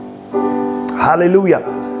Hallelujah.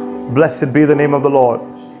 Blessed be the name of the Lord.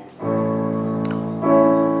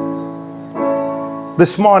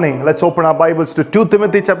 This morning, let's open our Bibles to 2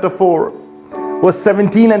 Timothy chapter 4, verse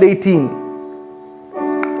 17 and 18.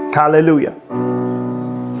 Hallelujah.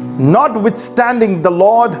 Notwithstanding, the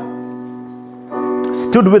Lord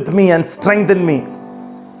stood with me and strengthened me,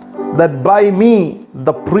 that by me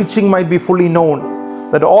the preaching might be fully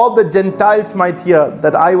known, that all the Gentiles might hear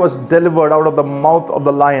that I was delivered out of the mouth of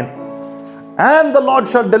the lion. And the Lord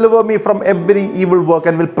shall deliver me from every evil work,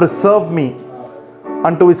 and will preserve me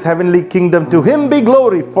unto his heavenly kingdom. To him be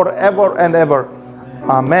glory forever and ever.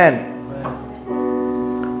 Amen.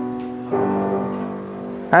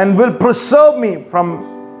 And will preserve me from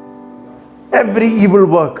every evil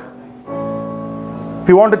work. If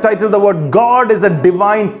you want to title the word, God is a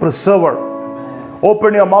divine preserver,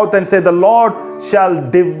 open your mouth and say, the Lord shall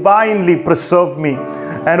divinely preserve me.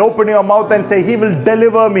 And open your mouth and say, he will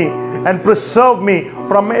deliver me and preserve me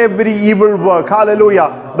from every evil work.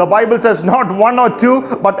 Hallelujah. The Bible says not one or two,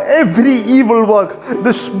 but every evil work.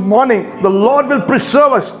 This morning, the Lord will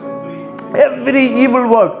preserve us. Every evil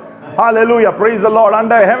work. Hallelujah. Praise the Lord.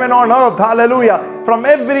 Under heaven on earth. Hallelujah. From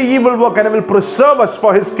every evil work, and he will preserve us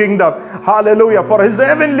for his kingdom. Hallelujah. For his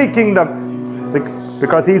heavenly kingdom.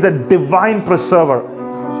 Because he's a divine preserver.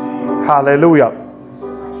 Hallelujah.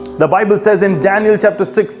 The Bible says in Daniel chapter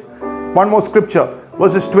 6, one more scripture,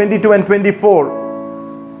 verses 22 and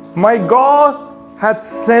 24. My God hath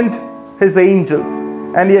sent his angels,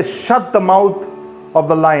 and he has shut the mouth of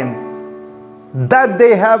the lions, that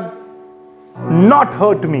they have not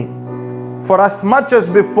hurt me. For as much as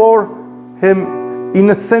before him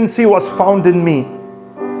innocency was found in me,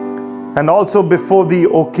 and also before thee,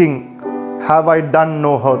 O king, have I done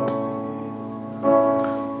no hurt.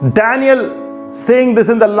 Daniel saying this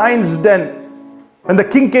in the lion's den. When the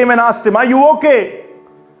king came and asked him, are you okay?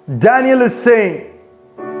 Daniel is saying,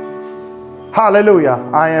 hallelujah,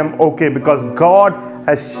 I am okay, because God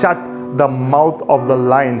has shut the mouth of the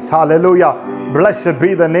lions. Hallelujah. Blessed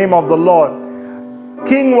be the name of the Lord.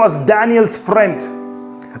 King was Daniel's friend.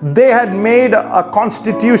 They had made a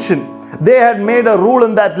constitution. They had made a rule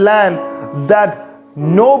in that land that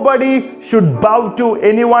nobody should bow to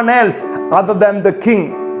anyone else other than the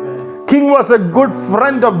king. King was a good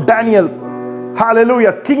friend of Daniel.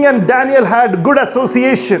 Hallelujah. King and Daniel had good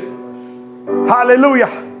association. Hallelujah.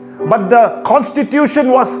 But the constitution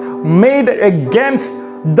was made against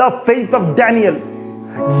the faith of Daniel.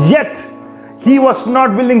 Yet he was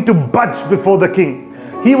not willing to budge before the king.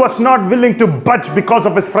 He was not willing to budge because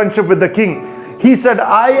of his friendship with the king. He said,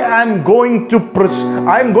 I am going to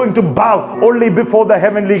bow only before the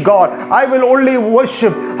heavenly God. I will only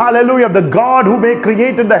worship, hallelujah, the God who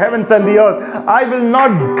created the heavens and the earth. I will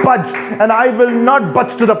not budge, and I will not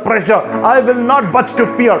budge to the pressure. I will not budge to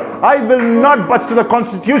fear. I will not budge to the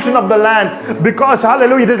constitution of the land, because,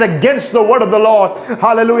 hallelujah, it is against the word of the Lord.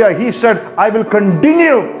 Hallelujah. He said, I will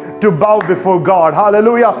continue to bow before God.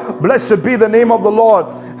 Hallelujah. Blessed be the name of the Lord.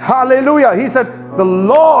 Hallelujah. He said, the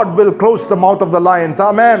Lord will close the mouth of the lions.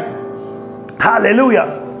 Amen.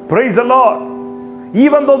 Hallelujah. Praise the Lord.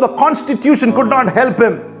 Even though the constitution could not help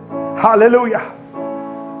him. Hallelujah.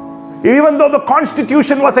 Even though the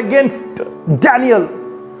constitution was against Daniel.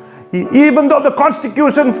 Even though the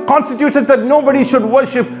constitution said nobody should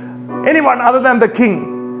worship anyone other than the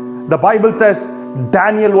king. The Bible says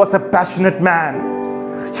Daniel was a passionate man.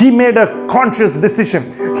 He made a conscious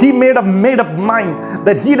decision. He made a made-up mind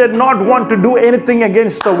that he did not want to do anything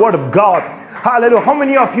against the word of God. Hallelujah. How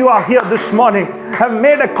many of you are here this morning, have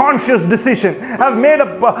made a conscious decision, have made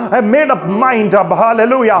up mind,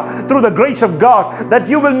 hallelujah, through the grace of God, that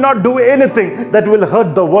you will not do anything that will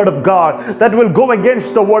hurt the word of God, that will go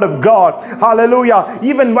against the word of God. Hallelujah.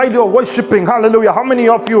 Even while you're worshiping, hallelujah, how many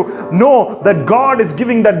of you know that God is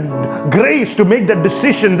giving that grace to make that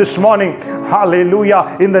decision this morning?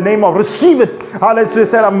 Hallelujah. In the name of, receive it. Hallelujah. He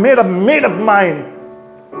said, I made up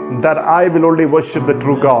mind that I will only worship the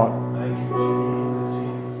true God.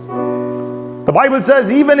 The Bible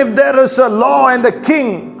says, even if there is a law and the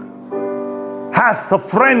king has a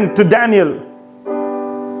friend to Daniel,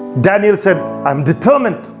 Daniel said, I'm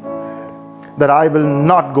determined that I will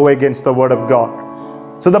not go against the word of God.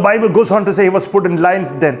 So the Bible goes on to say he was put in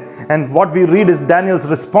lion's den. And what we read is Daniel's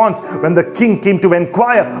response when the king came to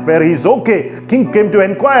inquire where he's okay. King came to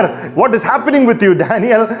inquire, what is happening with you,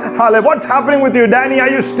 Daniel? Hallelujah. What's happening with you, Danny? Are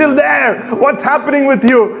you still there? What's happening with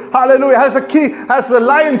you? Hallelujah. Has the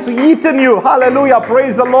lions eaten you? Hallelujah.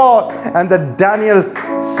 Praise the Lord. And the Daniel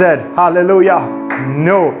said, hallelujah,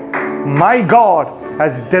 no. My God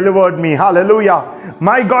has delivered me. Hallelujah.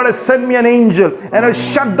 My God has sent me an angel and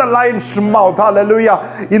has shut the lion's mouth.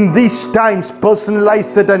 Hallelujah. In these times,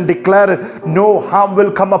 personalize it and declare it. No harm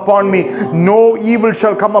will come upon me. No evil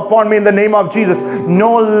shall come upon me in the name of Jesus.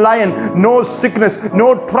 No lion, no sickness,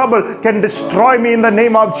 no trouble can destroy me in the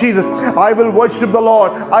name of Jesus. I will worship the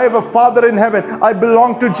Lord. I have a Father in heaven. I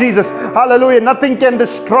belong to Jesus. Hallelujah. Nothing can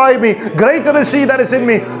destroy me. Greater is He that is in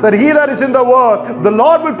me than he that is in the world. The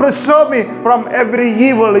Lord will preserve me from every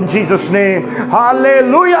evil in Jesus' name.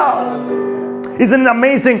 Hallelujah. Isn't it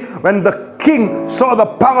amazing when the king saw the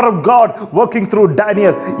power of God working through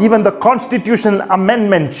Daniel? Even the constitutional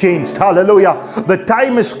amendment changed. Hallelujah. The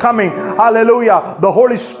time is coming. Hallelujah. The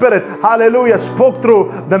Holy Spirit, hallelujah, spoke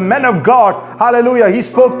through the men of God. Hallelujah. He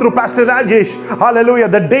spoke through Pastor Rajesh. Hallelujah.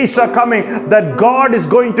 The days are coming that God is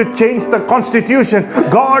going to change the constitution.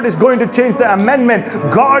 God is going to change the amendment.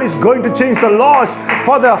 God is going to change the laws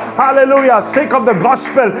for the, hallelujah, sake of the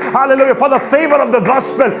gospel. Hallelujah. For the favor of the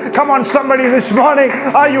gospel. Come on, somebody, this morning,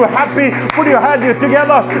 are you happy? Put your hand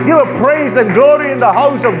together. Give a praise and glory in the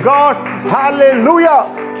house of God. Hallelujah.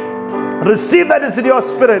 Receive that is in your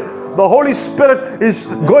spirit. The Holy Spirit is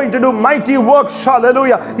going to do mighty works.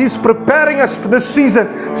 Hallelujah. He's preparing us for this season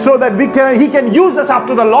so that He can use us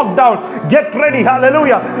after the lockdown. Get ready.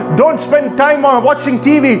 Hallelujah. Don't spend time on watching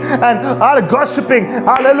TV and gossiping.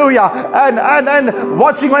 Hallelujah. And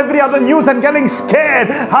watching every other news and getting scared.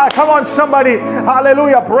 Come on, somebody.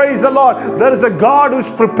 Hallelujah. Praise the Lord. There is a God who's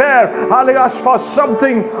prepared. Hallelujah. For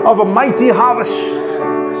something of a mighty harvest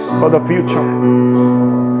for the future.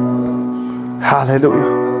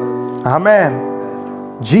 Hallelujah.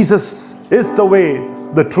 Amen. Jesus is the way,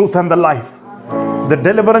 the truth, and the life. The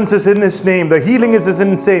deliverance is in His name. The healing is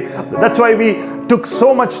in His name. That's why we took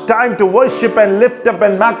so much time to worship and lift up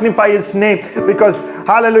and magnify His name. Because,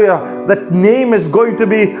 hallelujah, that name is going to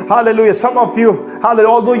be, hallelujah, some of you, hallelujah,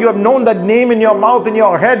 although you have known that name in your mouth, in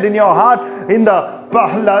your head, in your heart, in the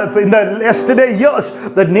yesterday years,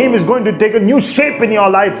 that name is going to take a new shape in your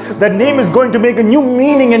life. That name is going to make a new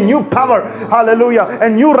meaning and new power, hallelujah,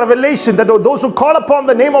 and new revelation, that those who call upon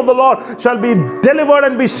the name of the Lord shall be delivered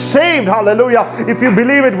and be saved. Hallelujah. If you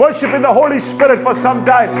believe it, worship in the Holy Spirit for some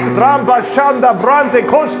time. Ramba Shanda Brante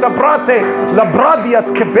Costa Brate Labradias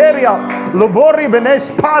Keperia Lobori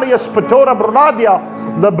Benes Parias Patora Bradia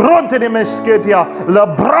Labronte de Mesketia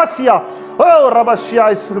Labrasia. Oh,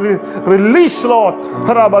 Rabashia is released, Lord.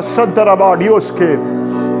 Rabashanta Rabadioske.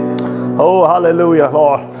 Oh, hallelujah,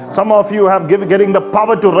 Lord. Some of you have getting the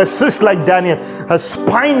power to resist like Daniel, a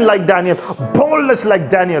spine like Daniel, boldness like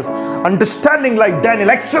Daniel, understanding like Daniel,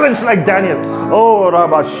 excellence like Daniel. Oh,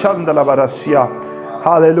 Rabashanda Rabashia.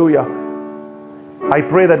 Hallelujah. I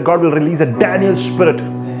pray that God will release a Daniel spirit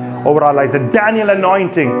over our lives, a Daniel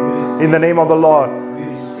anointing in the name of the Lord.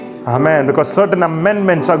 Amen. Because certain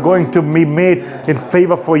amendments are going to be made in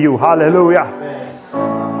favor for you. Hallelujah.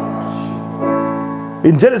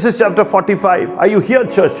 In Genesis chapter 45, are you here,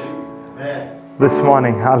 church? This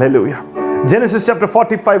morning. Hallelujah. Genesis chapter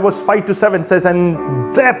 45 verse 5 to 7 says,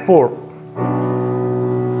 and therefore,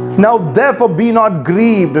 now therefore be not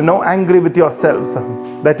grieved, no angry with yourselves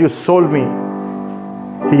that you sold me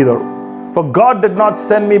hither. For God did not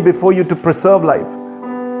send me before you to preserve life.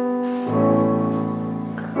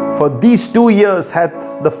 For these 2 years hath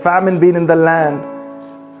the famine been in the land,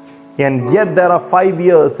 and yet there are 5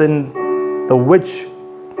 years in the which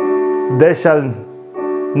there shall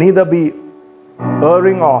neither be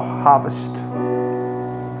erring or harvest.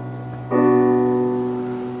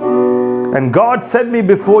 And God sent me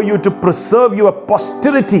before you to preserve your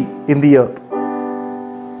posterity in the earth,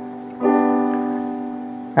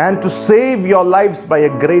 and to save your lives by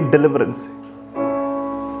a great deliverance.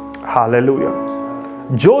 Hallelujah.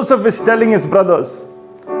 Joseph is telling his brothers,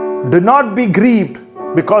 do not be grieved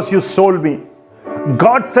because you sold me.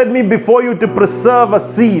 God sent me before you to preserve a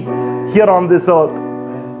seed here on this earth.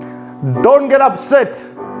 Don't get upset.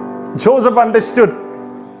 Joseph understood.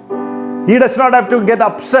 He does not have to get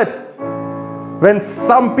upset when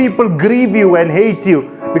some people grieve you and hate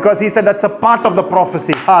you, because he said that's a part of the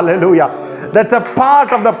prophecy. Hallelujah. That's a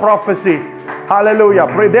part of the prophecy. Hallelujah.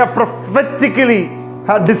 Pray. They are prophetically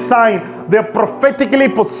designed. They are prophetically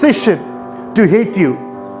positioned to hate you,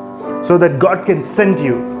 so that God can send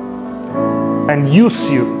you and use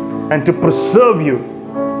you and to preserve you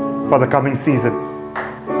for the coming season.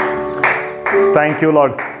 Thank you,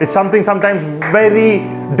 Lord. It's something sometimes very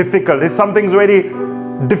difficult. It's something very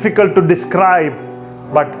difficult to describe.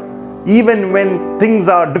 But even when things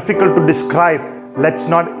are difficult to describe, let's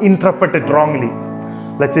not interpret it wrongly.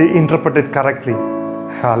 Let's say interpret it correctly.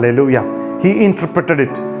 Hallelujah. He interpreted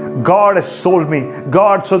it. God has sold me,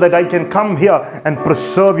 God, so that I can come here and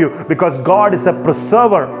preserve you, because God is a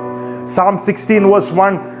preserver. Psalm 16 verse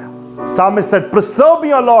 1, Psalmist said, preserve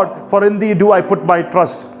me, O Lord, for in thee do I put my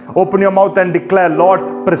trust. Open your mouth and declare,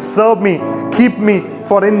 Lord, preserve me, keep me,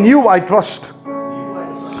 for in you I trust.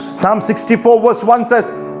 Psalm 64 verse 1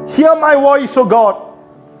 says, hear my voice, O God,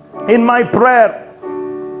 in my prayer.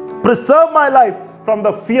 Preserve my life from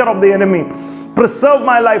the fear of the enemy. Preserve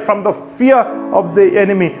my life from the fear of the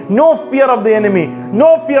enemy. No fear of the enemy.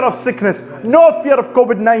 No fear of sickness. No fear of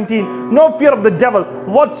COVID-19. No fear of the devil.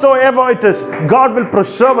 Whatsoever it is, God will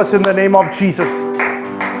preserve us in the name of Jesus.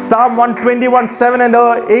 Psalm 121, 7 and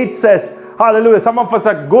 8 says, hallelujah. Some of us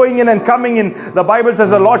are going in and coming in. The Bible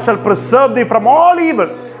says, the Lord shall preserve thee from all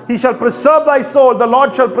evil. He shall preserve thy soul. The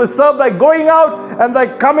Lord shall preserve thy going out and thy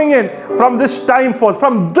coming in from this time forth.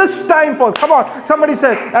 From this time forth. Come on. Somebody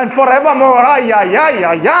said, and forevermore.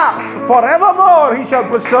 Forevermore he shall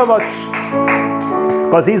preserve us.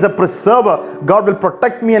 Because he's a preserver. God will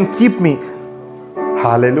protect me and keep me.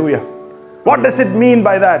 Hallelujah. What does it mean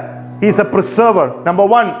by that? He's a preserver. Number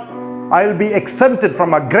one, I will be exempted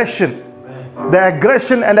from aggression. The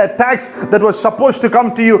aggression and attacks that was supposed to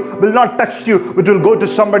come to you will not touch you, it will go to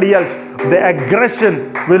somebody else. The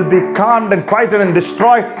aggression will be calmed and quieted and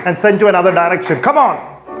destroyed and sent to another direction. Come on.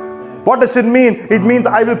 What does it mean? It means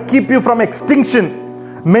I will keep you from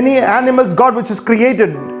extinction. Many animals, God, which is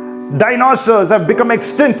created, dinosaurs have become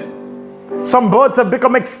extinct. Some birds have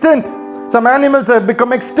become extinct. Some animals have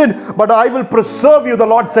become extinct, but I will preserve you, the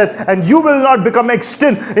Lord said, and you will not become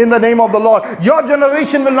extinct in the name of the Lord. Your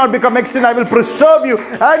generation will not become extinct. I will preserve you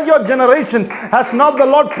and your generations. Has not the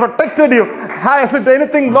Lord protected you? Has it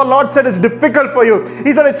anything the Lord said is difficult for you?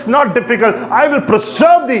 He said it's not difficult. I will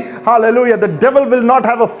preserve thee. Hallelujah. The devil will not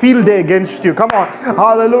have a field day against you. Come on.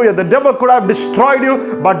 Hallelujah. The devil could have destroyed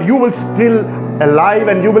you, but you will still alive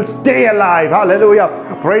and you will stay alive. Hallelujah.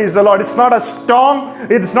 Praise the Lord. It's not a storm.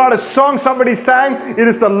 It's not a song somebody sang. It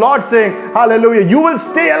is the Lord saying, hallelujah, you will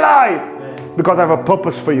stay alive because I have a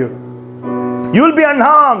purpose for you. You will be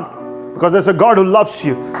unharmed because there's a God who loves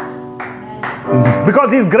you.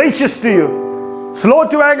 Because he's gracious to you, slow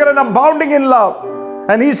to anger and abounding in love,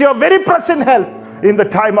 and he's your very present help in the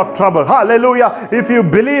time of trouble. Hallelujah. If you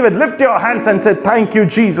believe it, lift your hands and say, thank you,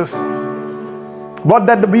 Jesus. What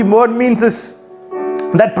that word means is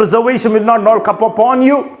that preservation will not all come upon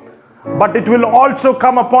you, but it will also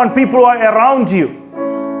come upon people who are around you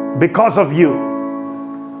because of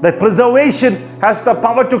you. That preservation has the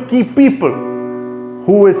power to keep people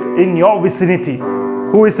who is in your vicinity,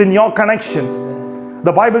 who is in your connections.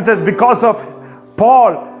 The Bible says because of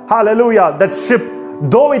Paul, hallelujah, that ship,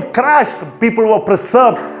 though it crashed, people were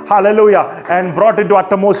preserved, hallelujah, and brought into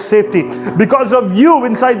uttermost safety. Because of you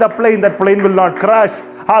inside the plane, that plane will not crash.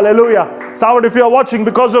 Hallelujah. Sound, if you are watching,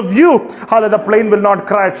 because of you, hallelujah, the plane will not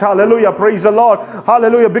crash. Hallelujah. Praise the Lord.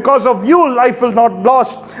 Hallelujah. Because of you, life will not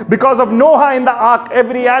lost. Because of Noah in the ark,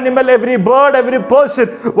 every animal, every bird, every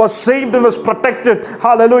person was saved and was protected.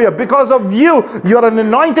 Hallelujah. Because of you, you are an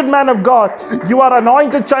anointed man of God. You are an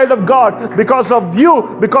anointed child of God. Because of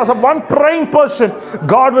you, because of one praying person,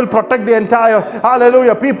 God will protect the entire,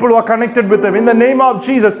 hallelujah, people who are connected with him. In the name of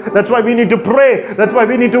Jesus. That's why we need to pray. That's why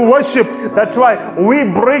we need to worship. That's why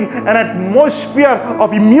we bring an atmosphere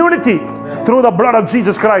of immunity through the blood of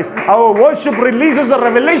Jesus Christ. Our worship releases the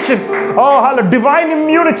revelation, oh hallelujah, divine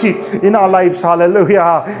immunity in our lives.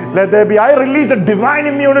 Hallelujah. Let there be, I release a divine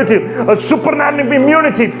immunity, a supernatural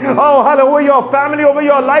immunity, oh hallelujah, over your family, over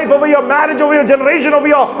your life, over your marriage, over your generation, over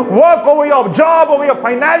your work, over your job, over your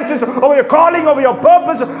finances, over your calling, over your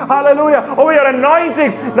purpose, hallelujah, over your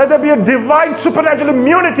anointing. Let there be a divine supernatural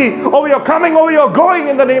immunity over your coming, over your going,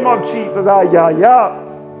 in the name of Jesus.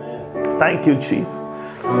 Thank you, Jesus.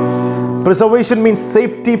 Preservation means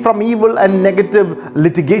safety from evil and negative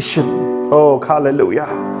litigation. Oh, hallelujah.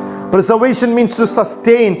 Preservation means to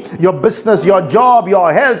sustain your business, your job,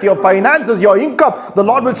 your health, your finances, your income. The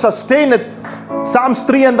Lord will sustain it. Psalms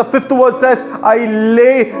 3 and the 5th verse says, I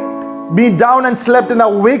lay me down and slept and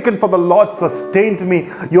awakened, for the Lord sustained me.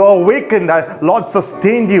 You are awakened, the Lord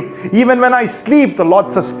sustained you. Even when I sleep, the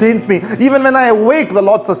Lord sustains me. Even when I awake, the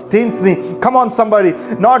Lord sustains me. Come on, somebody.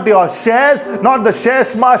 Not your shares, not the share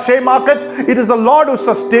market. It is the Lord who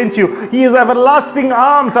sustains you. His everlasting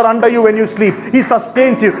arms are under you when you sleep. He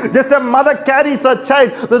sustains you. Just a mother carries her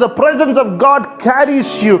child, the presence of God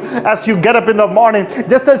carries you as you get up in the morning.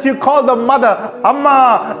 Just as you call the mother,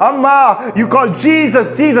 Amma, Amma, you call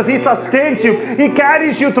Jesus, Jesus. He sustains you. He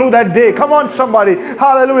carries you through that day. Come on, somebody.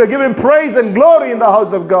 Hallelujah. Give him praise and glory in the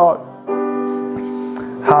house of God.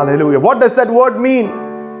 Hallelujah. What does that word mean?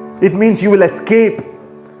 It means you will escape.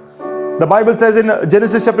 The Bible says in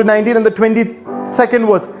Genesis chapter 19 and the 22nd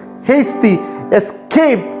verse, haste thee,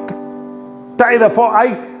 escape thither, for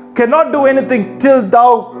I cannot do anything till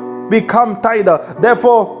thou become thither.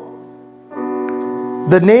 Therefore,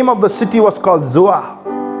 the name of the city was called Zoar.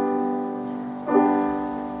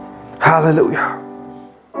 Hallelujah.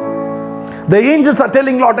 The angels are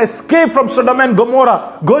telling Lot, escape from Sodom and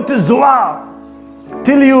Gomorrah. Go to Zoar.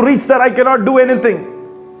 Till you reach there, I cannot do anything.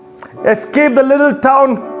 Escape the little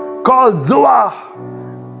town called Zoar.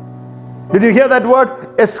 Did you hear that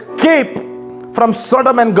word? Escape from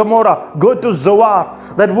Sodom and Gomorrah. Go to Zoar.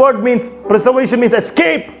 That word means, preservation means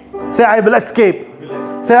escape. Say, I will escape.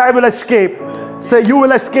 Say, I will escape. Say, you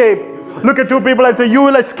will escape. Look at two people and say, you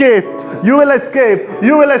will escape. You will escape.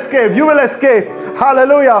 You will escape. You will escape.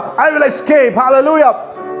 Hallelujah. I will escape. Hallelujah.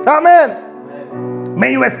 Amen.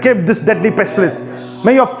 May you escape this deadly pestilence.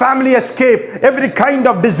 May your family escape every kind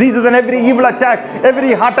of diseases and every evil attack,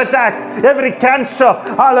 every heart attack, every cancer.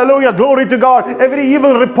 Hallelujah. Glory to God. Every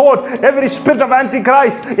evil report, every spirit of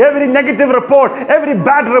Antichrist, every negative report, every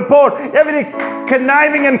bad report, every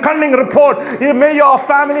conniving and cunning report. May your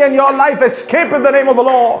family and your life escape in the name of the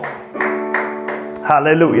Lord.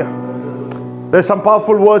 Hallelujah. There's some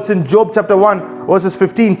powerful words in Job chapter 1 verses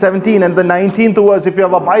 15, 17 and the 19th verse. If you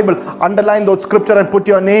have a Bible, underline those scripture and put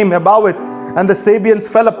your name above it. And the Sabians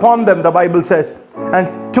fell upon them, the Bible says,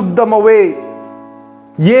 and took them away.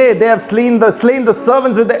 Yea, they have slain the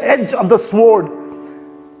servants with the edge of the sword.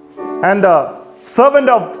 And the servant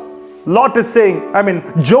of Lot is saying,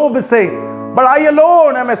 Job is saying, but I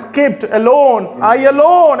alone am escaped alone. I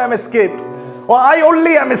alone am escaped. Or I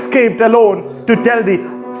only am escaped alone to tell thee.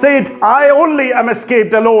 Say it, I only am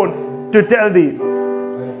escaped alone to tell thee.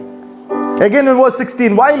 Again in verse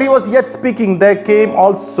 16, while he was yet speaking, there came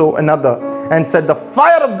also another and said, the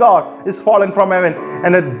fire of God is fallen from heaven,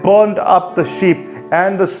 and it burned up the sheep,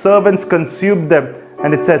 and the servants consumed them.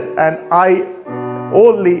 And it says, and I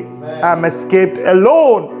only am escaped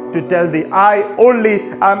alone to tell thee. I only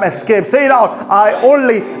am escaped. Say it out. I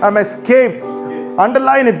only am escaped.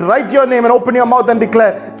 Underline it, write your name and open your mouth and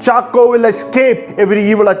declare, Chaco will escape every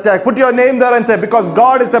evil attack. Put your name there and say, because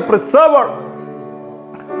God is a preserver.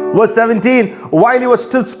 Verse 17, while he was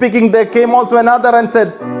still speaking, there came also another and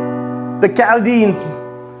said, the Chaldeans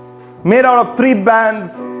made out of 3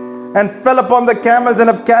 bands and fell upon the camels and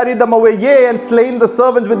have carried them away, yea, and slain the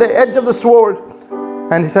servants with the edge of the sword.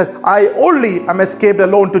 And he says, I only am escaped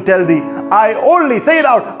alone to tell thee. I only, say it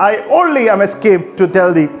out, I only am escaped to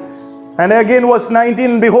tell thee. And again verse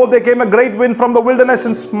 19, behold, there came a great wind from the wilderness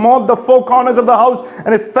and smote the 4 corners of the house,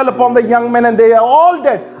 and it fell upon the young men, and they are all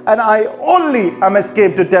dead. And I only am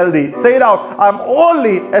escaped to tell thee. Say it out, I am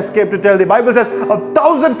only escaped to tell thee. Bible says,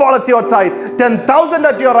 1,000 fall at your side, 10,000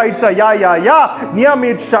 at your right side. Yeah. Near me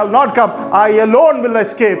it shall not come. I alone will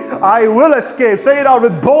escape. I will escape. Say it out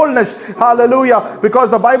with boldness. Hallelujah.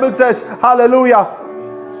 Because the Bible says, hallelujah,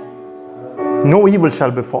 no evil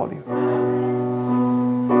shall befall you.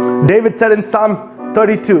 David said in Psalm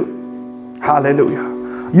 32,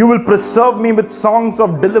 hallelujah, you will preserve me with songs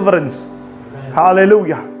of deliverance.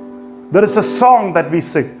 Hallelujah. There is a song that we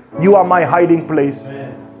sing. You are my hiding place.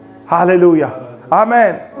 Hallelujah.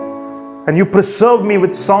 Amen. And you preserve me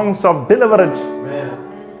with songs of deliverance.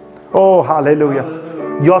 Oh,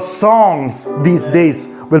 hallelujah. Your songs these days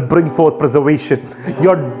will bring forth preservation.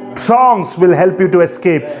 Your songs will help you to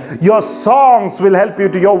escape. Your songs will help you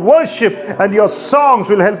to your worship, and your songs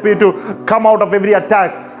will help you to come out of every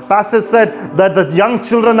attack. Pastor said that the young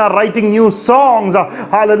children are writing new songs.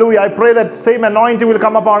 Hallelujah. I pray that same anointing will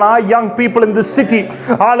come upon our young people in this city.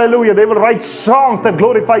 Hallelujah. They will write songs that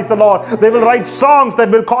glorifies the Lord. They will write songs that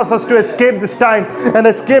will cause us to escape this time and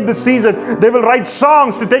escape this season. They will write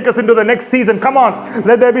songs to take us into the next season. Come on.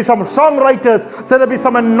 Let there be some songwriters. Let there be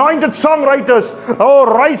some anointed songwriters. Oh,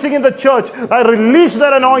 rising in the church. I release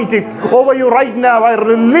that anointing over you right now. I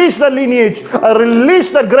release that lineage. I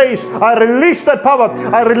release that grace. I release that power.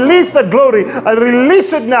 I release that glory. I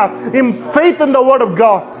release it now in faith in the word of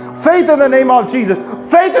God. Faith in the name of Jesus.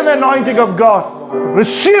 Faith in the anointing of God.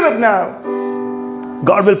 Receive it now.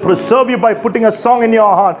 God will preserve you by putting a song in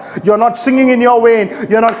your heart. You're not singing in your vain.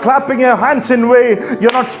 You're not clapping your hands in vain.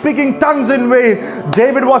 You're not speaking tongues in vain.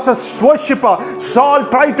 David was a worshipper. Saul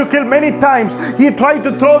tried to kill many times. He tried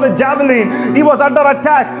to throw the javelin. He was under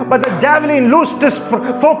attack, but the javelin lost his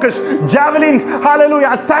focus. Javelin,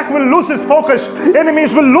 hallelujah, attack will lose his focus.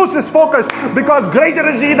 Enemies will lose his focus, because greater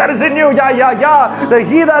is he that is in you. The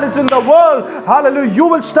he that is in the world. Hallelujah. You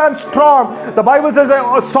will stand strong. The Bible says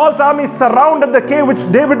that Saul's army surrounded the cave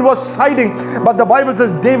which David was hiding. But the Bible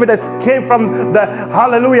says David escaped from the,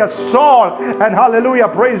 hallelujah, Saul, and hallelujah,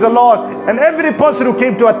 praise the Lord, and every person who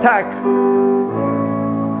came to attack.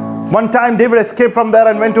 One time David escaped from there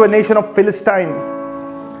and went to a nation of Philistines.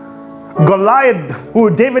 Goliath, who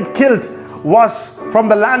David killed, was from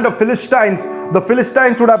the land of Philistines. The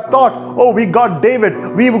Philistines would have thought, oh, we got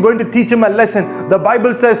David, we were going to teach him a lesson. The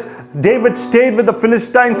Bible says David stayed with the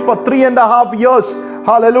Philistines for 3.5 years.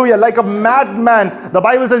 Hallelujah, like a madman. The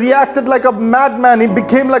Bible says he acted like a madman. He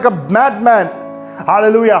became like a madman.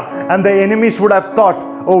 Hallelujah. And the enemies would have thought,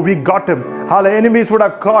 oh, we got him. Hallelujah. Enemies would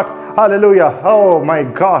have caught, hallelujah, oh my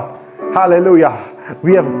God, hallelujah,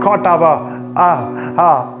 we have caught our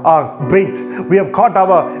bait. We have caught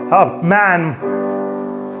our man.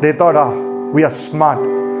 They thought, we are smart.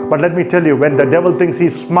 But let me tell you, when the devil thinks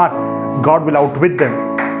he's smart, God will outwit them.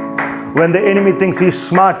 When the enemy thinks he's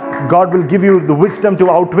smart, God will give you the wisdom to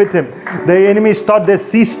outwit him. The enemies thought they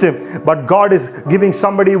seized him, but God is giving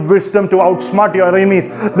somebody wisdom to outsmart your enemies.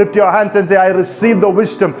 Lift your hands and say, I receive the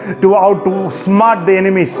wisdom to outsmart the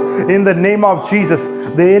enemies in the name of Jesus.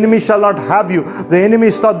 The enemy shall not have you. The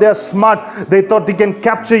enemies thought they are smart. They thought they can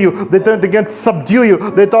capture you. They thought they can subdue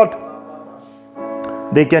you. They thought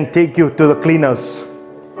they can take you to the cleaners.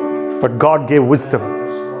 But God gave wisdom.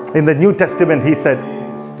 In the New Testament, he said,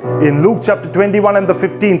 in Luke chapter 21 and the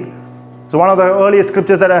 15th, so one of the earliest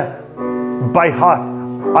scriptures that by heart,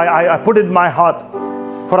 I put it in my heart.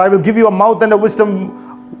 For I will give you a mouth and a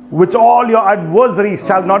wisdom which all your adversaries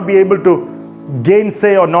shall not be able to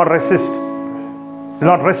gainsay or not resist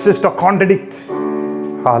or contradict.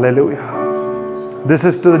 Hallelujah. This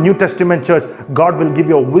is to the New Testament church. God will give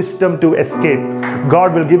you wisdom to escape.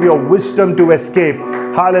 God will give you wisdom to escape.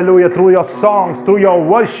 Hallelujah. Through your songs, through your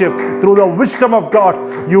worship, through the wisdom of God,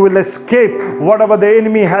 you will escape whatever the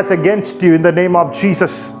enemy has against you in the name of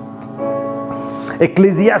Jesus.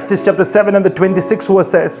 Ecclesiastes chapter 7 and the 26th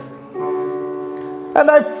verse says,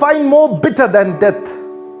 and I find more bitter than death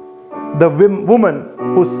the woman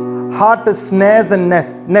whose heart is snares and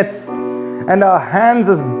nets, and her hands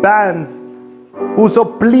as bands. Whoso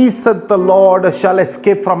pleaseth the Lord shall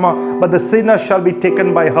escape from her, but the sinner shall be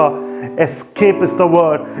taken by her. Escape is the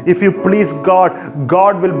word. If you please God,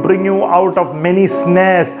 God will bring you out of many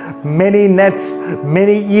snares, many nets,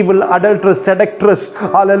 many evil adulterers, seductress,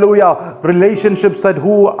 hallelujah, relationships that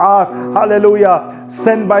who are, hallelujah,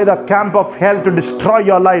 sent by the camp of hell to destroy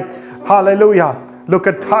your life. Hallelujah. Look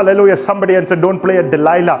at, hallelujah, somebody and say, don't play a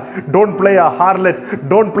Delilah, don't play a harlot,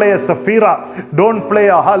 don't play a Sapphira, don't play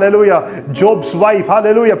a, hallelujah, Job's wife,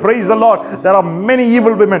 hallelujah, praise the Lord. There are many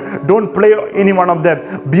evil women. Don't play any one of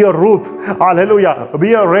them. Be a Ruth, hallelujah,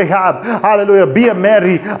 be a Rahab, hallelujah, be a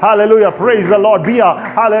Mary, hallelujah, praise the Lord, be a,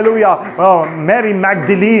 hallelujah, Mary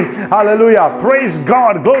Magdalene, hallelujah, praise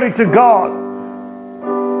God, glory to God.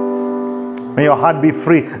 May your heart be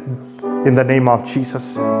free in the name of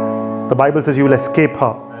Jesus. The Bible says you will escape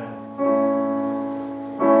her.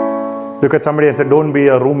 Look at somebody and say, don't be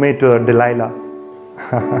a roommate to a Delilah.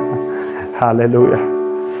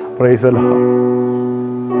 Hallelujah. Praise the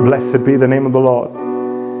Lord. Blessed be the name of the Lord.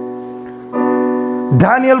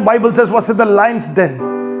 Daniel, Bible says, was in the lion's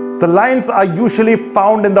den. The lions are usually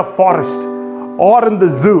found in the forest or in the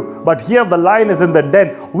zoo. But here the lion is in the den,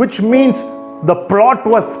 which means the plot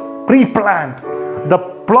was pre-planned. The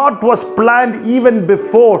plot was planned even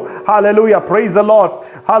before. Hallelujah. Praise the Lord.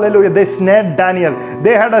 Hallelujah. They snared Daniel.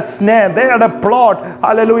 They had a snare. They had a plot.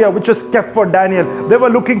 Hallelujah. Which was kept for Daniel. They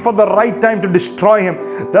were looking for the right time to destroy him.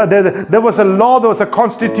 There was a law. There was a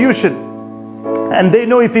constitution. And they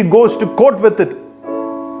know if he goes to court with it.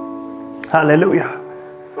 Hallelujah.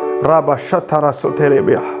 Rabba Shatara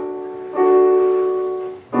Soterebia.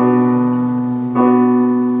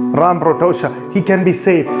 Ram Protosha. He can be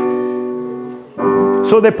saved.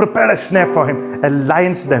 So they prepared a snare for him, a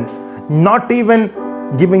lion's den. Not even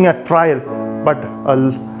giving a trial, but a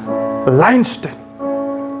lion's den.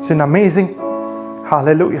 Isn't amazing?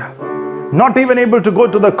 Hallelujah. Not even able to go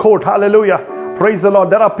to the court. Hallelujah. Praise the Lord.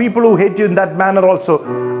 There are people who hate you in that manner also.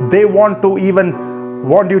 They want to even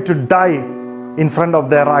want you to die in front of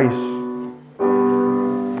their eyes.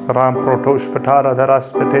 Ram protosh patara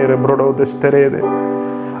daras petere brodo desterede.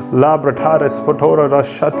 La bratares potora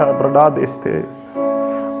rashata bradadeste.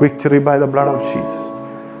 Victory by the blood of Jesus.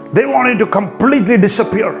 They wanted to completely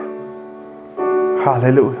disappear.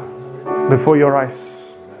 Hallelujah. Before your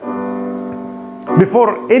eyes.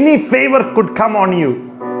 Before any favor could come on you,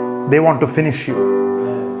 they want to finish you.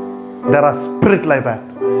 There are spirits like that.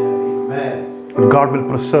 God will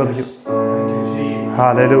preserve you.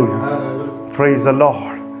 Hallelujah. Praise the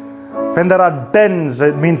Lord. When there are dens,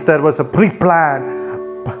 it means there was a pre-plan.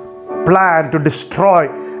 plan to destroy,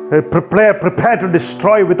 prepare to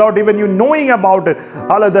destroy without even you knowing about it.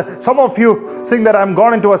 Some of you think that I'm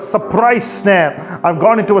gone into a surprise snare, I've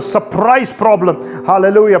gone into a surprise problem.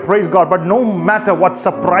 Hallelujah, praise God. But no matter what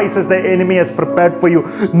surprises the enemy has prepared for you,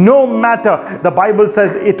 no matter, the Bible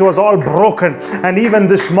says it was all broken. And even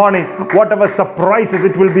this morning, whatever surprises,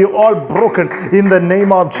 it will be all broken in the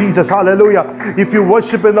name of Jesus. Hallelujah. If you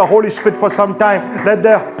worship in the Holy Spirit for some time, let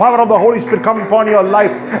the power of the Holy Spirit come upon your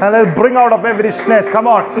life and let bring out of every snare. Come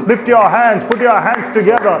on, lift your hands, put your hands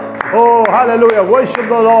together. Oh, hallelujah. Worship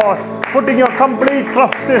the Lord, putting your complete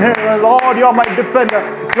trust in Him. Lord, you're my defender,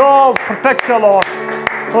 your protector, Lord.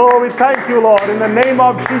 Oh, we thank you, Lord, in the name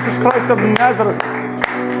of Jesus Christ of Nazareth.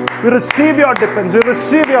 We receive your defense, we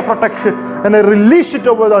receive your protection, and I release it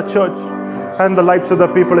over the church and the lives of the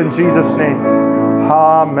people in Jesus' name.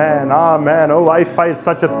 Amen, amen. Oh, I find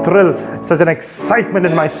such a thrill, such an excitement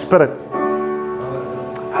in my spirit.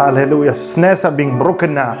 Hallelujah. Snares are being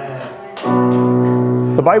broken now.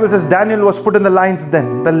 The Bible says Daniel was put in the lions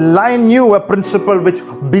then. The lion knew a principle which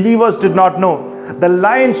believers did not know. The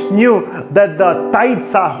lions knew that the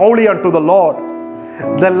tithes are holy unto the Lord.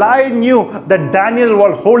 The lion knew that Daniel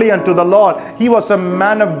was holy unto the Lord. He was a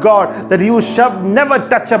man of God, that you shall never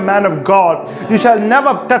touch a man of God. You shall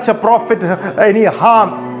never touch a prophet any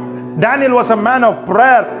harm. Daniel was a man of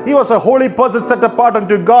prayer. He was a holy person set apart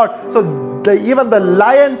unto God. So even the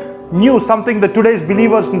lion knew something that today's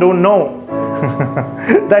believers don't know.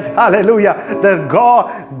 That hallelujah, that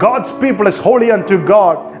God's people is holy unto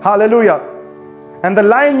God. Hallelujah. And the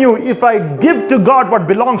lion knew, if I give to God what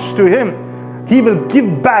belongs to Him, He will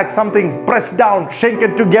give back something pressed down,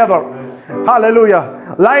 shaken together.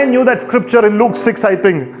 Hallelujah. Lion knew that scripture in Luke 6, I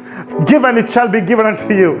think. Give and it shall be given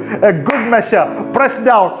unto you. A good measure, pressed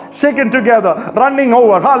down, shaken together, running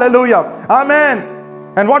over. Hallelujah. Amen.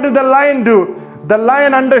 And what did the lion do? The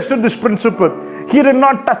lion understood this principle. He did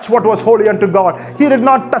not touch what was holy unto God. He did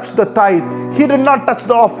not touch the tithe. He did not touch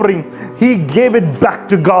the offering. He gave it back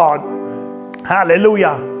to God.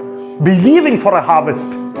 Hallelujah. Believing for a harvest.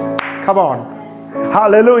 Come on.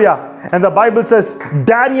 Hallelujah. And the Bible says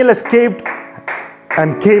Daniel escaped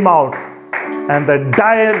and came out, and the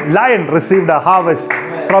lion received a harvest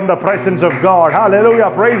from the presence of God.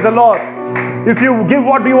 Hallelujah. Praise the Lord. If you give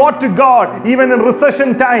what you ought to God, even in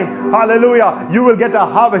recession time, hallelujah, you will get a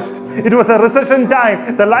harvest. It was a recession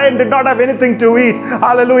time. The lion did not have anything to eat.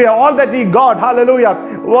 Hallelujah. All that he got,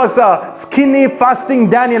 hallelujah, was a skinny fasting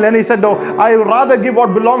Daniel. And he said, no, I would rather give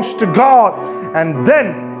what belongs to God. And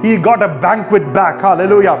then he got a banquet back.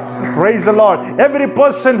 Hallelujah. Praise the Lord. Every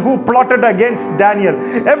person who plotted against Daniel,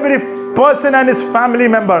 every person and his family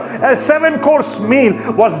member, a 7-course meal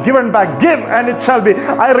was given back. Give and it shall be.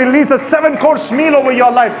 I release a 7-course meal over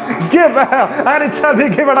your life. Give and it shall be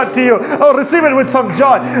given unto you. Oh, receive it with some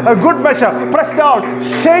joy. A good measure, pressed down,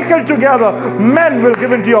 shaken together, men will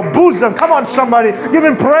give into your bosom. Come on, somebody, give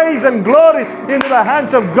Him praise and glory into the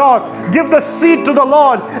hands of God. Give the seed to the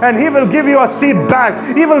Lord, and He will give you a seed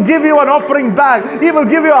back. He will give you an offering back. He will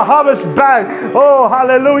give you a harvest back. Oh,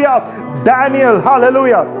 hallelujah. Daniel,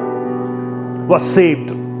 hallelujah, was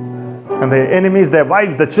saved, and the enemies, their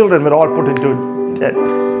wives, the children were all put into death.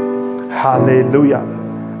 Hallelujah.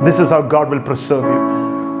 This is how God will preserve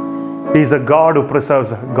you. He is a God who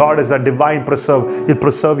preserves. God is a divine preserver. He'll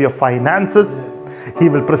preserve your finances. He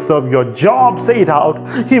will preserve your job. Say it out.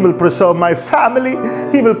 He will preserve my family.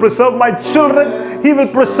 He will preserve my children. He will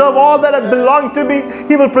preserve all that have belonged to me.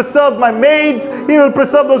 He will preserve my maids. He will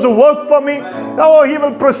preserve those who work for me. Oh, He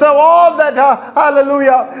will preserve all that are,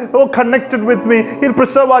 hallelujah, oh, connected with me. He'll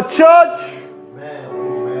preserve our church.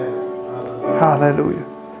 Amen. Hallelujah.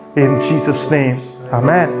 In Jesus' name.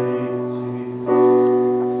 Amen.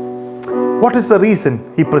 What is the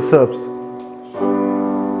reason He preserves?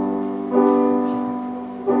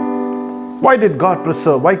 Why did God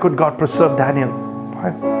preserve? Why could God preserve Daniel?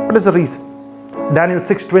 What is the reason? Daniel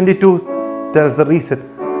 6:22 tells the reason.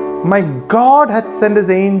 My God had sent His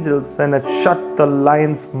angels and had shut the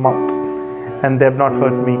lion's mouth, and they have not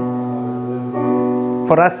hurt me.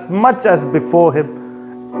 For as much as before Him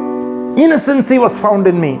innocency was found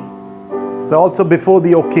in me, but also before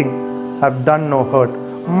thee, O King, have done no hurt.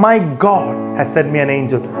 My God has sent me an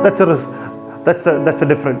angel. That's a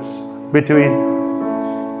difference between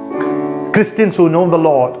Christians who know the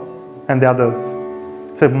Lord and the others.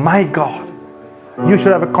 Say, my God. You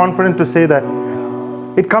should have a confidence to say that.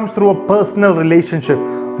 It comes through a personal relationship.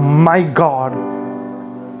 My God.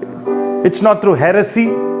 It's not through heresy.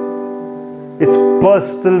 It's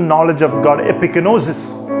personal knowledge of God.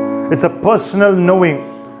 Epikenosis. It's a personal knowing.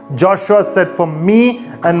 Joshua said, for me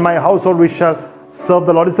and my household we shall serve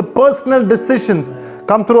the Lord. It's a personal decision.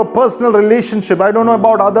 Come through a personal relationship. I don't know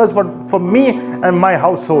about others, but for me and my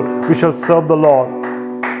household, we shall serve the Lord.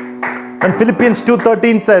 And Philippians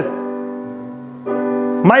 2:13 says,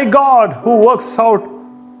 my God who works out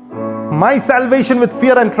my salvation with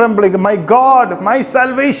fear and trembling. My God, my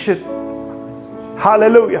salvation.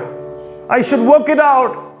 Hallelujah. I should work it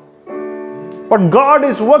out. What God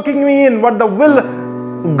is working me in, what the will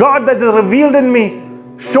God that is revealed in me,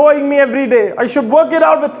 showing me every day. I should work it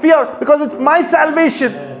out with fear because it's my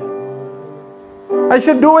salvation. I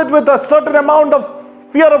should do it with a certain amount of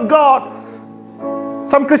fear of God.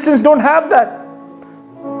 Some Christians don't have that.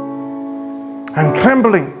 I'm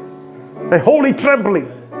trembling. A holy trembling.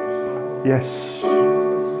 Yes.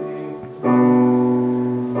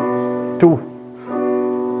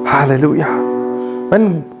 2. Hallelujah.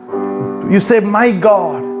 When you say, my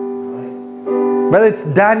God, whether it's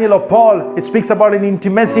Daniel or Paul, it speaks about an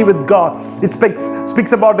intimacy with God. It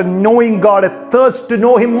speaks about a knowing God, a thirst to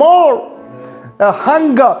know Him more, a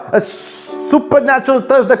hunger, a supernatural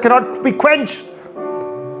thirst that cannot be quenched.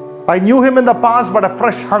 I knew Him in the past, but a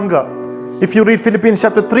fresh hunger. If you read Philippians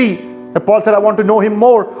chapter 3, Paul said, I want to know Him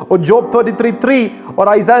more, or Job 33:3, or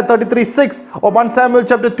Isaiah 33:6, or 1 Samuel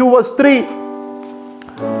chapter 2 verse 3,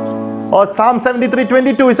 or Psalm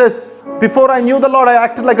 73:22, he says, before I knew the Lord, I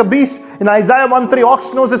acted like a beast. In Isaiah 1:3,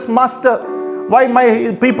 ox knows his master. Why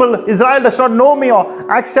my people Israel does not know me?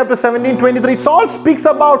 Or Acts chapter 17:23. It all speaks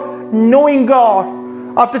about knowing God.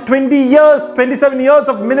 After 20 years, 27 years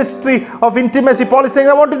of ministry, of intimacy, Paul is saying,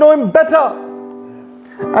 I want to know Him better.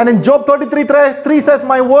 And in Job 33:3 says,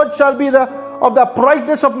 my word shall be of the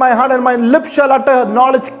brightness of my heart, and my lips shall utter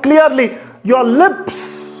knowledge clearly. Your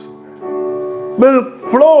lips will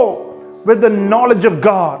flow with the knowledge of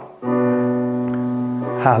God.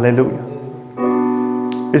 Hallelujah.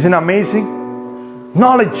 Isn't it amazing?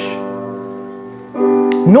 Knowledge.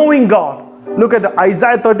 Knowing God. Look at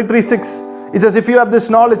Isaiah 33:6. It says, if you have this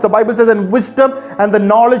knowledge, the Bible says, and wisdom and the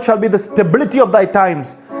knowledge shall be the stability of thy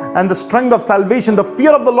times, and the strength of salvation. The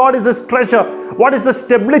fear of the Lord is this treasure. What is the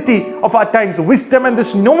stability of our times? Wisdom and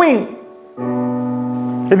this knowing.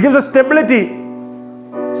 It gives us stability.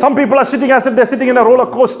 Some people are sitting as if they're sitting in a roller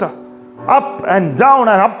coaster. Up and down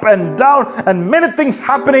and up and down, and many things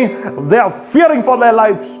happening. They are fearing for their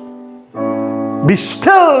lives. Be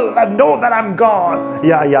still and know that I'm God.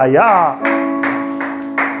 Yeah.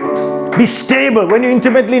 Be stable. When you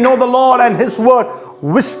intimately know the Lord and His word,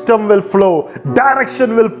 wisdom will flow,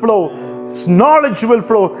 direction will flow, knowledge will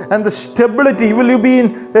flow, and the stability. Will you be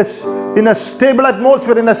in a stable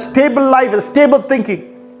atmosphere, in a stable life, a stable thinking?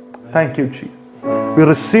 Thank you, Jesus. We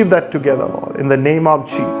receive that together, Lord, in the name of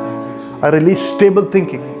Jesus. I release stable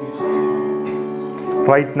thinking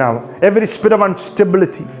right now. Every spirit of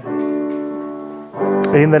instability,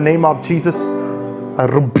 in the name of Jesus, I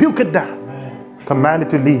rebuke it now. Command it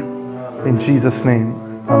to leave in Jesus' name.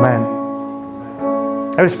 Amen.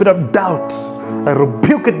 Every spirit of doubt, I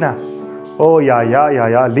rebuke it now. Oh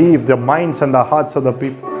yeah. Leave the minds and the hearts of the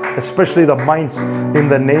people, especially the minds, in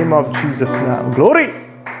the name of Jesus now. Glory.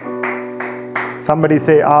 Somebody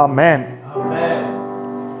say Amen. Amen.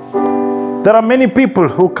 There are many people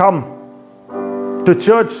who come to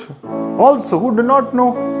church also who do not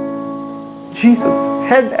know Jesus,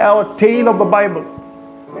 head or tail of the Bible.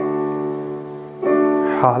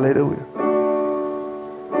 Hallelujah.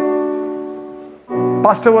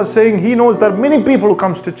 Pastor was saying he knows there are many people who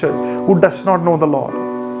comes to church who does not know the Lord.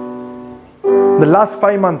 The last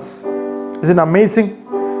 5 months, isn't it amazing?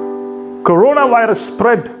 Coronavirus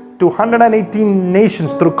spread to 118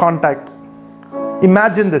 nations through contact.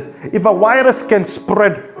 Imagine this. If a virus can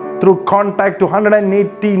spread through contact to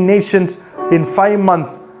 180 nations in 5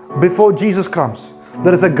 months before Jesus comes,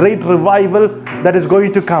 there is a great revival that is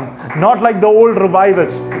going to come. Not like the old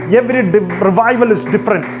revivals. Every revival is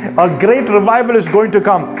different. A great revival is going to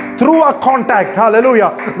come through a contact.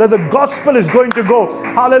 Hallelujah. That the gospel is going to go.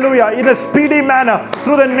 Hallelujah. In a speedy manner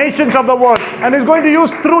through the nations of the world. And is going to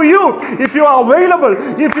use through you. If you are available,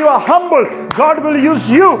 if you are humble, God will use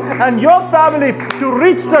you and your family to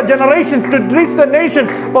reach the generations, to reach the nations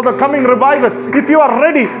for the coming revival. If you are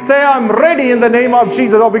ready, say, I'm ready in the name of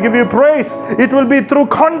Jesus. Oh, we give you praise. It will be through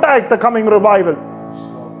contact, the coming revival.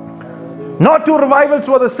 Not two revivals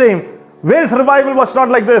were the same. Wales revival was not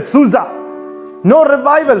like the Susa. No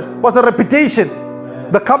revival was a reputation.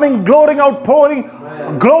 The coming glowing outpouring,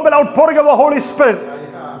 global outpouring of the Holy Spirit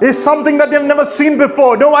is something that they've never seen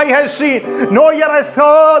before. No eye has seen, no ear has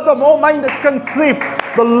heard, no mind has conceived.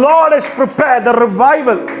 The Lord has prepared the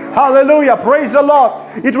revival. Hallelujah. Praise the Lord.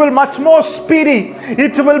 It will much more speedy.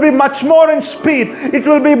 It will be much more in speed. It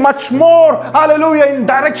will be much more, hallelujah, in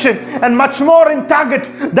direction and much more in target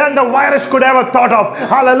than the virus could ever thought of.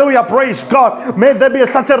 Hallelujah. Praise God. May there be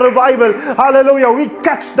such a revival. Hallelujah. We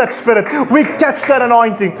catch that spirit. We catch that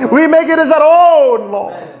anointing. We make it as our own,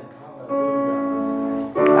 Lord.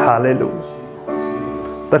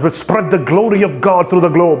 Hallelujah. That will spread the glory of God through the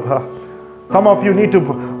globe. Some of you need to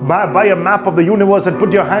buy a map of the universe and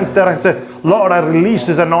put your hands there and say, Lord, I release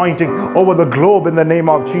this anointing over the globe in the name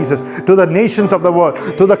of Jesus. To the nations of the world,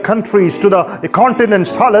 to the countries, to the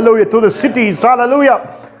continents, hallelujah, to the cities, hallelujah.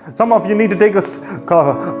 Some of you need to take a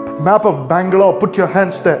map of Bangalore, put your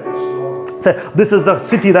hands there. Say, this is the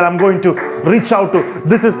city that I'm going to reach out to.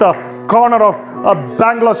 This is the corner of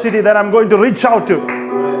Bangalore city that I'm going to reach out to.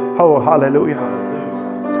 Oh, hallelujah.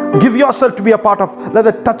 Give yourself to be a part of. Let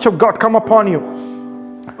the touch of God come upon you.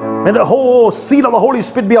 May the whole seal of the Holy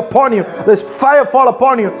Spirit be upon you. There's fire fall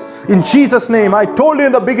upon you. In Jesus' name. I told you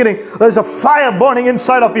in the beginning, there's a fire burning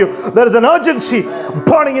inside of you. There is an urgency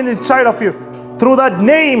burning inside of you. Through that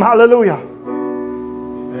name, hallelujah.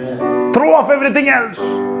 Throw off everything else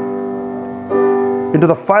into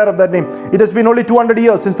the fire of that name. It has been only 200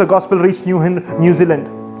 years since the gospel reached New Zealand.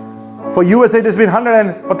 For USA it has been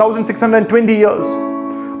 1,620 years.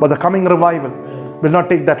 But the coming revival will not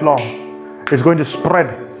take that long. It's going to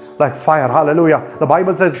spread like fire. Hallelujah. The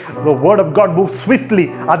Bible says the word of God moves swiftly.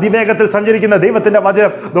 The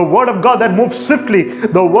word of God that moves swiftly.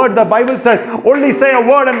 The word, the Bible says, only say a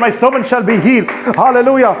word and my servant shall be healed.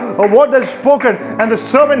 Hallelujah. A word that is spoken and the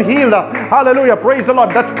servant healed. Hallelujah. Praise the Lord.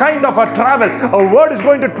 That's kind of a travel. A word is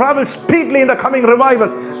going to travel speedily in the coming revival.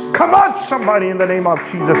 Come on, somebody, in the name of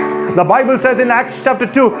Jesus. The Bible says in Acts chapter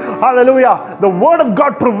 2, hallelujah, the word of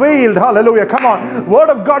God prevailed. Hallelujah. Come on. Word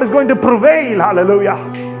of God is going to prevail. Hallelujah.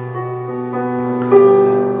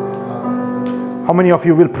 How many of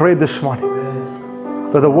you will pray this morning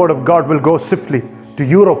that the word of God will go swiftly to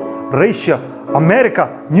Europe, Russia, America,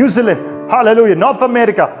 New Zealand, hallelujah, North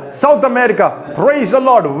America, South America, praise the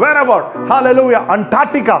Lord, wherever, hallelujah,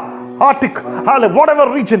 Antarctica, Arctic, hallelujah, whatever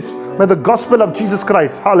regions, may the gospel of Jesus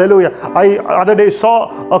Christ, hallelujah. I other day saw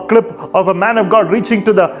a clip of a man of God reaching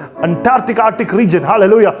to the Arctic region,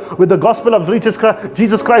 hallelujah, with the gospel of Jesus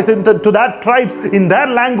Christ to that tribes in their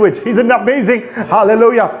language. Isn't it amazing?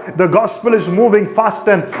 Hallelujah. The gospel is moving fast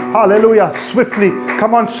and hallelujah, swiftly.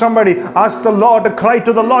 Come on, somebody, ask the Lord, to cry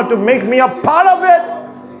to the Lord to make me a part of it.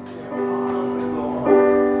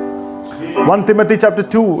 1 Timothy chapter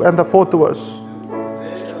 2 and the 4th verse.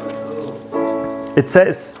 It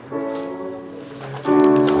says,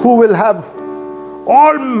 who will have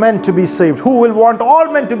all men to be saved? Who will want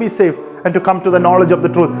all men to be saved and to come to the knowledge of the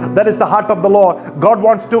truth? That is the heart of the Lord. God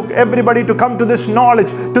wants everybody to come to this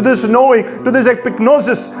knowledge, to this knowing, to this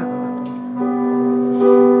epignosis.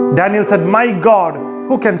 Daniel said, my God.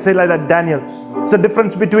 Who can say like that? Daniel. It's the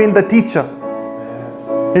difference between the teacher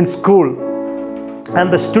in school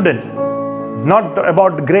and the student. Not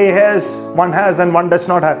about gray hairs one has and one does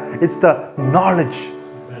not have. It's the knowledge.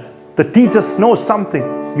 The teacher knows something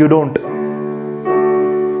you don't.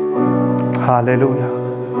 Hallelujah.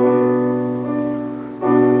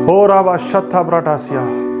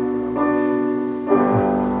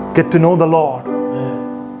 Get to know the Lord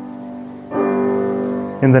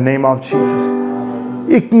in the name of Jesus.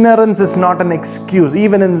 Ignorance is not an excuse.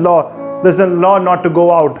 Even in law, there's a law not to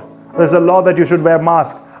go out. There's a law that you should wear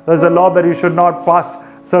mask. There's a law that you should not pass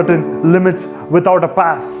certain limits without a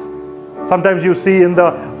pass. Sometimes you see in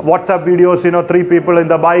the WhatsApp videos, 3 people in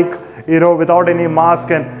the bike, without any mask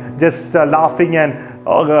and just laughing and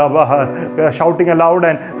shouting aloud,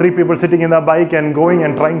 and 3 people sitting in the bike and going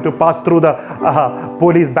and trying to pass through the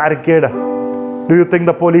police barricade. Do you think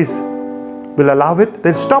the police will allow it?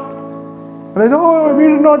 They'll stop. And they say, oh, we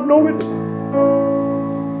did not know it.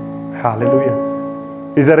 Hallelujah.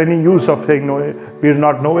 Is there any use of saying no? We do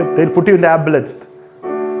not know it. They'll put you in the ambulance.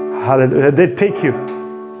 Hallelujah. They take you.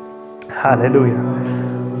 Hallelujah.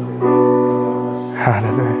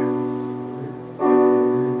 Hallelujah.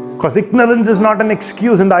 Because ignorance is not an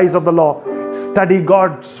excuse in the eyes of the law. Study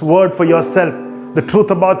God's word for yourself. The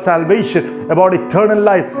truth about salvation, about eternal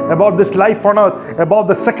life, about this life on earth, about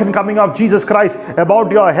the second coming of Jesus Christ,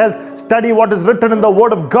 about your health. Study what is written in the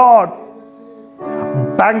word of God.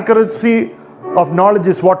 Bankruptcy of knowledge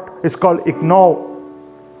is what is called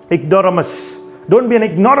ignoramus. Don't be an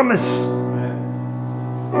ignoramus.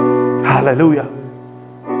 Hallelujah.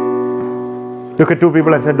 Look at 2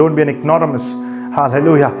 people and say, don't be an ignoramus.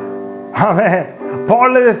 Hallelujah. Amen.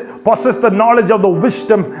 Possess the knowledge of the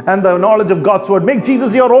wisdom and the knowledge of God's word. Make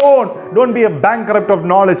Jesus your own. Don't be a bankrupt of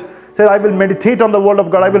knowledge. Say, I will meditate on the word of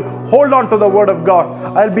God. I will hold on to the word of God.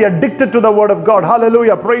 I'll be addicted to the word of God.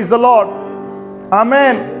 Hallelujah. Praise the Lord.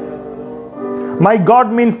 Amen. My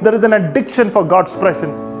God means there is an addiction for God's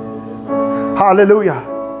presence. Hallelujah.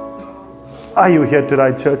 Are you here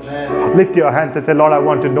tonight, church? Lift your hands and say, Lord, I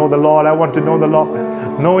want to know the Lord. I want to know the Lord.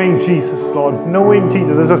 Knowing Jesus, Lord. Knowing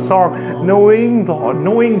Jesus. There's a song. Knowing Lord.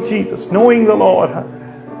 Knowing Jesus. Knowing the Lord.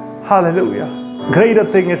 Hallelujah. Greater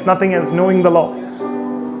thing is nothing else. Knowing the Lord.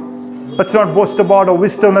 Let's not boast about our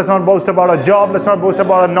wisdom. Let's not boast about our job. Let's not boast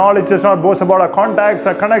about our knowledge. Let's not boast about our contacts,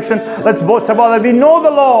 our connection. Let's boast about that we know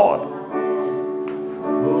the Lord.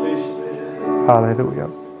 Hallelujah.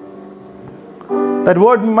 That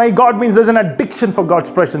word, my God, means there's an addiction for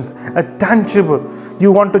God's presence. A tangible.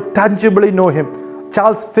 You want to tangibly know Him.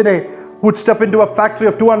 Charles Finney would step into a factory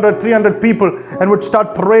of 200, 300 people and would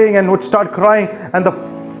start praying and would start crying, and the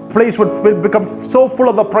place would become so full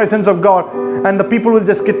of the presence of God, and the people will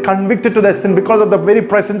just get convicted to their sin because of the very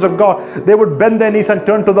presence of God. They would bend their knees and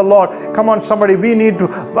turn to the Lord. Come on, somebody, we need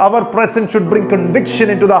to, our presence should bring conviction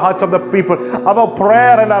into the hearts of the people. Our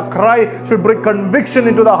prayer and our cry should bring conviction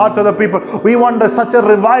into the hearts of the people. We want such a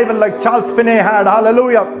revival like Charles Finney had.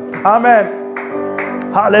 Hallelujah.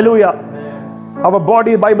 Amen. Hallelujah. Our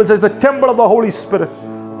body, the Bible says, the temple of the Holy Spirit.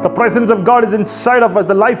 The presence of God is inside of us.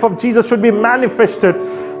 The life of Jesus should be manifested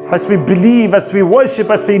as we believe, as we worship,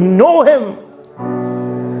 as we know Him.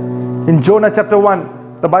 In Jonah chapter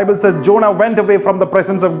 1, the Bible says Jonah went away from the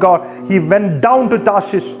presence of God. He went down to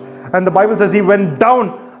Tarshish. And the Bible says he went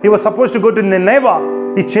down. He was supposed to go to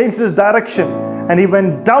Nineveh. He changed his direction. And he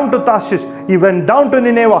went down to Tarshish. He went down to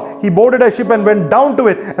Nineveh. He boarded a ship and went down to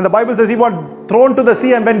it. And the Bible says he was thrown to the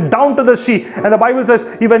sea and went down to the sea. And the Bible says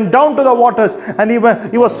he went down to the waters. And he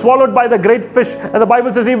was swallowed by the great fish. And the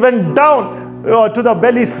Bible says he went down to the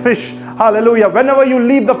belly's fish. Hallelujah. Whenever you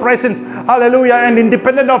leave the presence, hallelujah, and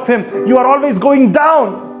independent of Him, you are always going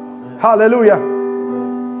down. Hallelujah.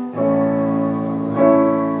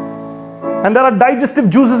 And there are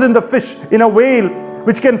digestive juices in the fish, in a whale,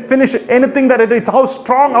 which can finish anything that it is. How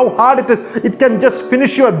strong, how hard it is. It can just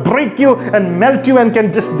finish you and break you and melt you and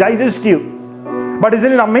can just digest you. But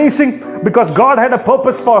isn't it amazing? Because God had a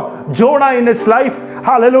purpose for Jonah in his life.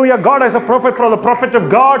 Hallelujah. God has a prophet for the prophet of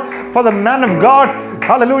God, for the man of God.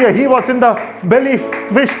 Hallelujah. He was in the belly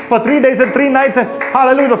fish for 3 days and 3 nights. And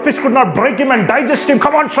hallelujah, the fish could not break him and digest him.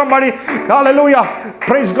 Come on, somebody. Hallelujah.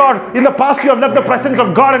 Praise God. In the past, you have left the presence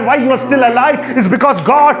of God, and why you are still alive is because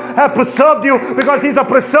God has preserved you, because He's a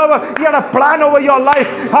preserver. He had a plan over your life.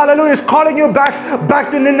 Hallelujah. He's calling you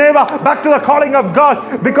back to Nineveh, back to the calling of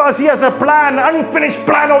God, because He has a plan, unfinished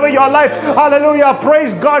plan over your life. Hallelujah.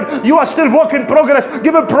 Praise God. You are still work in progress.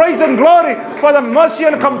 Give Him praise and glory for the mercy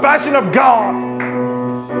and compassion of God.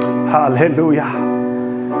 Hallelujah.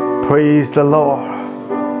 Praise the Lord.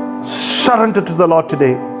 Surrender to the Lord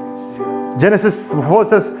today. Genesis 4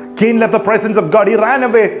 says Cain left the presence of God. He ran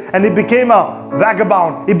away and he became a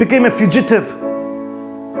vagabond. He became a fugitive.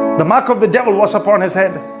 The mark of the devil was upon his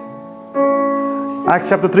head. Acts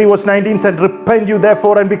chapter 3 verse 19 said, repent you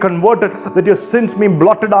therefore and be converted, that your sins be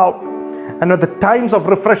blotted out, and that the times of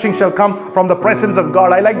refreshing shall come from the presence of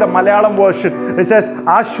God. I like the Malayalam version. It says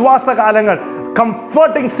Ashwasa Kalangal.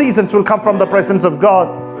 Comforting seasons will come from the presence of God.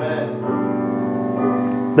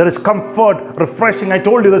 There is comfort, refreshing. I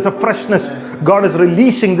told you there's a freshness God is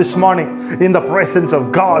releasing this morning in the presence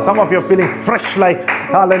of God. Some of you are feeling fresh like,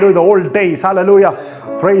 hallelujah, the old days. Hallelujah.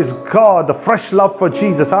 Praise God. The fresh love for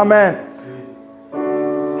Jesus. Amen.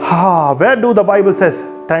 Where do the Bible says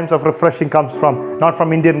times of refreshing comes from? Not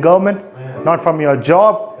from Indian government, not from your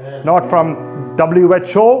job, not from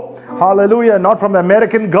WHO. Hallelujah. Not from the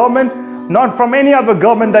American government. Not from any other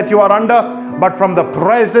government that you are under, but from the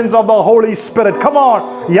presence of the Holy Spirit. Come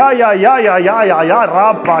on. Ya.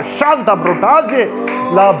 Rabba Shanta Brutaze.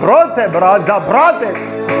 La Brote Braza Brate.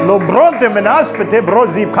 Lo Bronte Menaspete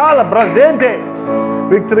Brozi Kala Brazente.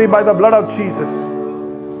 Victory by the blood of Jesus.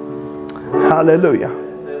 Hallelujah.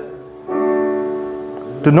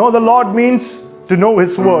 To know the Lord means to know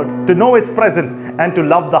His word, to know His presence, and to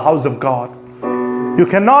love the house of God. You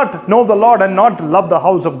cannot know the Lord and not love the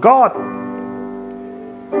house of God.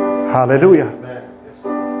 Hallelujah.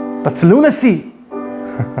 That's lunacy.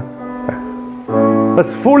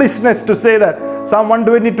 That's foolishness to say that. Psalm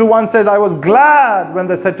 122:1 says, I was glad when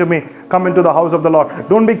they said to me, come into the house of the Lord.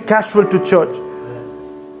 Don't be casual to church.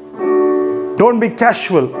 Don't be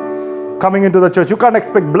casual coming into the church. You can't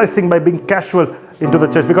expect blessing by being casual into the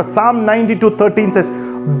church, because Psalm 92:13 says,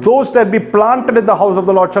 those that be planted in the house of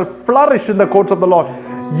the Lord shall flourish in the courts of the Lord.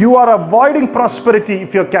 You are avoiding prosperity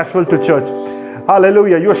if you're casual to church.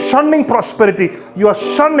 Hallelujah. You are shunning prosperity. You are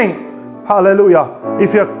shunning, hallelujah,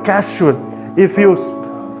 if you're casual. If you,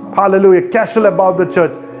 hallelujah, casual about the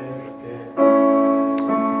church.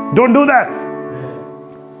 Don't do that.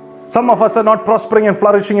 Some of us are not prospering and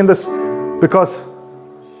flourishing in this because,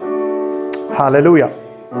 hallelujah,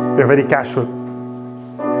 we're very casual.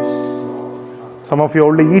 Some of you are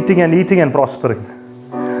only eating and prospering,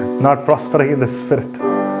 not prospering in the spirit.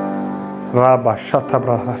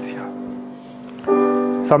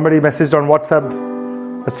 Somebody messaged on WhatsApp,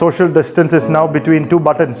 the social distance is now between two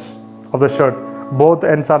buttons of the shirt. Both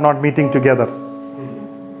ends are not meeting together.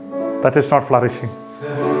 That is not flourishing.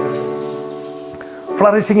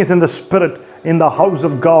 Flourishing is in the spirit, in the house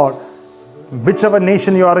of God. Whichever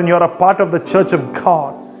nation you are in, you are a part of the church of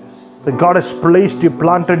God. That God has placed you,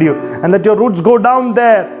 planted you, and let your roots go down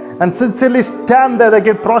there and sincerely stand there. They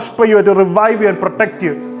can prosper you, to revive you and protect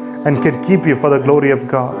you, and can keep you for the glory of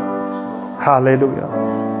God. Hallelujah.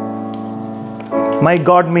 My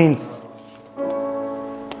God means,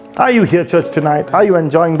 are you here, church, tonight? Are you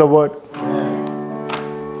enjoying the word?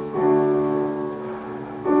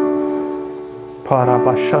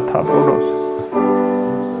 Parabashata brodos.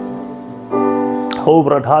 Oh,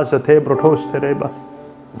 bradhasa te brotos terebas.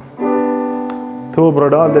 Tu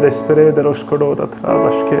brodal de espere de los cododa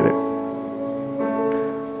travashkere.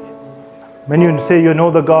 When you say you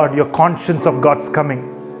know the God, you're conscious of God's coming,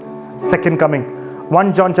 second coming.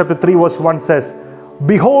 1 John chapter 3 verse 1 says,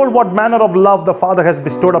 behold what manner of love the Father has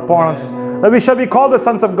bestowed upon us, that we shall be called the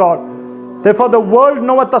sons of God. Therefore the world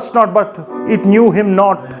knoweth us not, but it knew him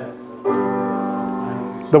not.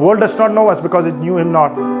 The world does not know us because it knew him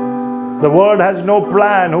not. The world has no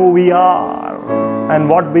plan who we are and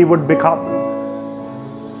what we would become.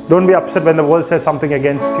 Don't be upset when the world says something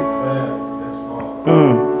against you.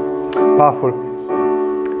 Powerful.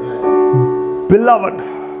 Beloved,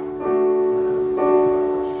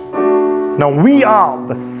 now we are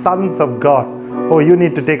the sons of God. Oh, you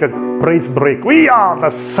need to take a praise break. We are the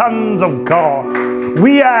sons of God.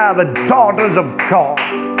 We are the daughters of God.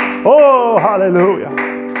 Oh, hallelujah.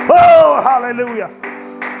 Oh, hallelujah.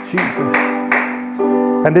 Jesus.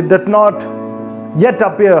 And it did not yet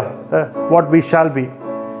appear what we shall be.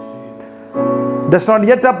 Does not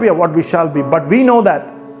yet appear what we shall be. But we know that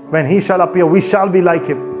when he shall appear, we shall be like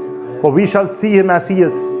him. For we shall see him as he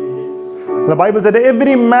is. The Bible said,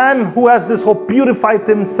 every man who has this hope purifieth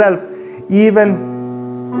himself,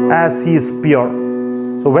 even as he is pure.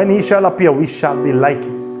 So when he shall appear, we shall be like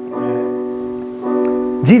him.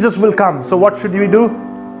 Jesus will come. So what should we do?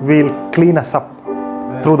 We'll clean us up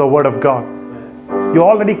through the word of God. You're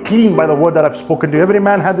already clean by the word that I've spoken to you. Every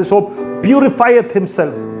man had this hope, purifieth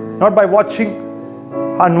himself. Not by watching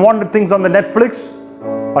unwanted things on the Netflix,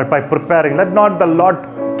 but by preparing. Let not the Lord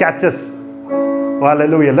catch us.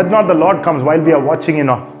 Hallelujah. Let not the Lord come while we are watching a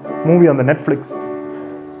movie on the Netflix.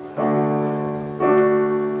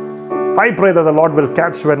 I pray that the Lord will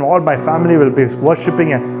catch when all my family will be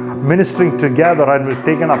worshipping and ministering together and will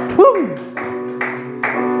take up.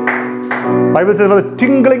 Bible says, for the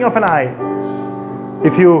twinkling of an eye.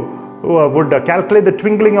 If you would calculate the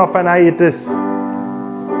twinkling of an eye, it is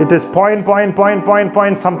point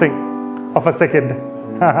something of a second.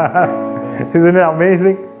 Isn't it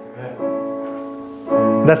amazing?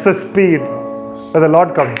 That's the speed where the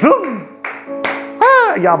Lord comes. Zoom!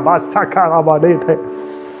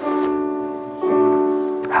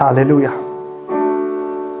 Hallelujah.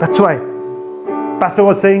 That's why Pastor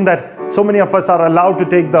was saying that so many of us are allowed to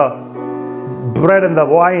take the bread and the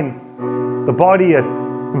wine, the body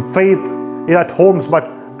and faith at homes, but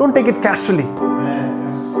don't take it casually.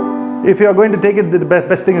 If you are going to take it, the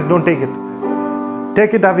best thing is don't take it.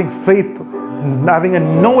 Take it having faith, having a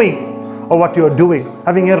knowing of what you are doing,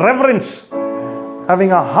 having a reverence,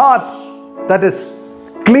 having a heart that is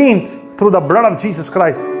cleaned through the blood of Jesus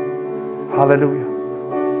Christ. Hallelujah.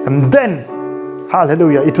 And then,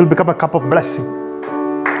 hallelujah, it will become a cup of blessing.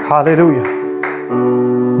 Hallelujah.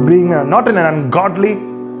 Being not in an ungodly,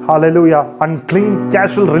 hallelujah, unclean,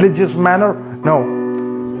 casual, religious manner.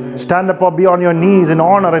 No. Stand up or be on your knees in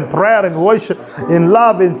honor, in prayer, in worship, in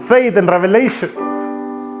love, in faith, in revelation.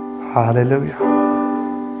 Hallelujah.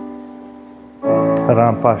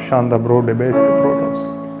 Rampa Shanda Brode Best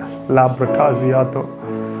Brodos. Labrataziato.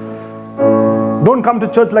 Don't come to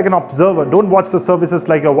church like an observer. Don't watch the services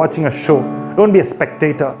like you're watching a show. Don't be a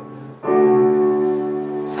spectator.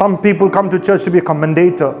 Some people come to church to be a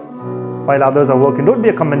commentator while others are working. Don't be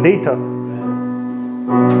a commentator.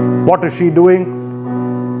 What is she doing?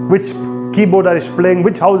 Which keyboard is playing?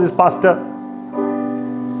 Which house is pastor?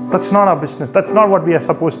 That's not our business. That's not what we are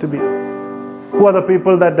supposed to be. Who are the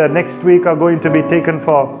people that next week are going to be taken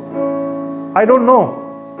for? I don't know.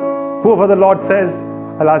 Whoever the Lord says,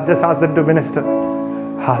 I'll just ask them to minister.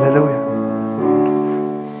 Hallelujah.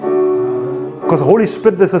 Because the Holy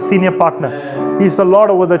Spirit is a senior partner. He's the Lord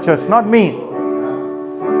over the church, not me.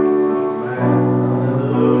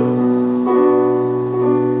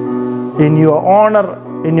 In your honor,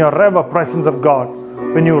 in your rever presence of God,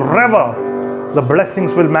 when you rever, the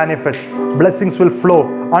blessings will manifest. Blessings will flow.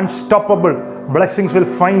 Unstoppable blessings will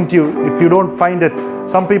find you if you don't find it.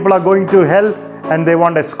 Some people are going to hell and they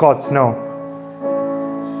want escorts. No.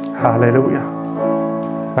 Hallelujah.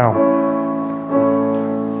 Now,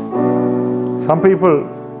 some people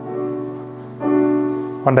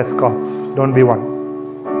want escorts. Don't be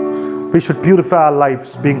one. We should purify our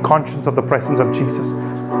lives, being conscious of the presence of Jesus.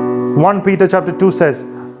 1 Peter chapter 2 says,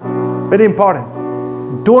 very important,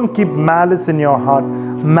 don't keep malice in your heart.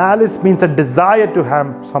 Malice means a desire to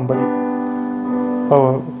harm somebody.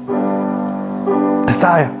 Or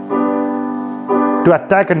desire to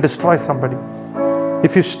attack and destroy somebody.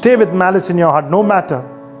 If you stay with malice in your heart, no matter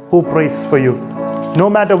who prays for you, no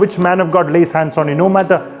matter which man of God lays hands on you, no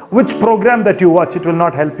matter which program that you watch, it will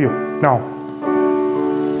not help you. Now,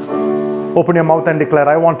 open your mouth and declare,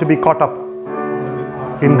 I want to be caught up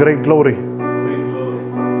in great glory.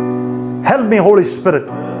 Help me, Holy Spirit,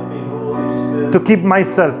 to keep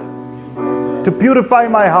myself, to purify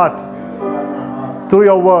my heart through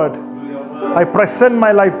your word. I present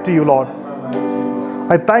my life to you, Lord.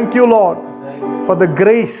 I thank you, Lord, for the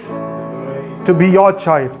grace to be your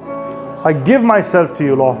child. I give myself to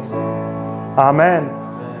you, Lord. Amen.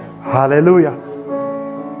 Hallelujah.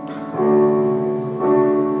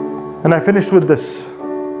 And I finish with this.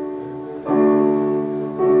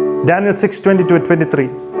 Daniel 6:20-23.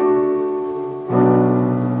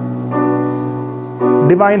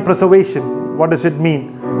 Divine preservation. What does it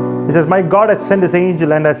mean? It says, my God has sent his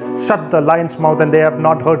angel and has shut the lion's mouth and they have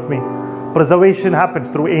not hurt me. Preservation happens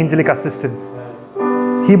through angelic assistance.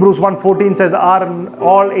 Hebrews 1:14 says, are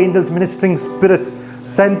all angels ministering spirits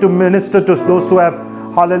sent to minister to those who have,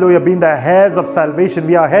 hallelujah, been the heirs of salvation.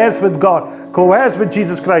 We are heirs with God, co-heirs with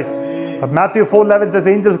Jesus Christ. Matthew 4:11 says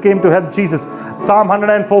angels came to help Jesus. Psalm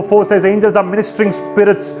 104:4 says angels are ministering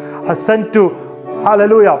spirits are sent to,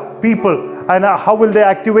 hallelujah, people. And how will they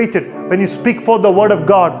activate it? When you speak forth the word of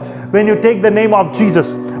God, when you take the name of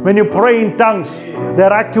Jesus, when you pray in tongues, they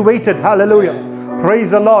are activated. Hallelujah.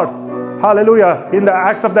 Praise the Lord. Hallelujah. In the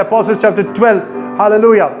Acts of the Apostles chapter 12,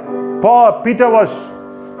 hallelujah, Peter was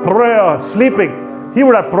sleeping. He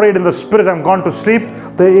would have prayed in the spirit and gone to sleep.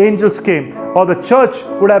 The angels came. Or the church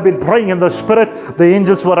would have been praying in the spirit. The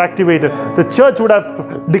angels were activated. The church would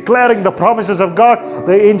have declaring the promises of God.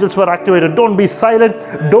 The angels were activated. Don't be silent.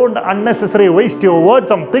 Don't unnecessarily waste your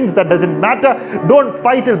words on things that doesn't matter. Don't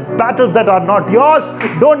fight in battles that are not yours.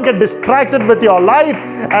 Don't get distracted with your life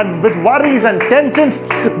and with worries and tensions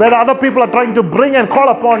where other people are trying to bring and call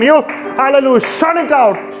upon you. Hallelujah. Shut it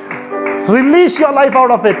out. Release your life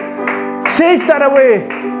out of it. Chase that away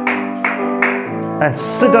and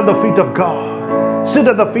sit at the feet of God. Sit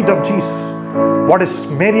at the feet of Jesus. What is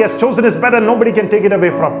Mary has chosen is better. Nobody can take it away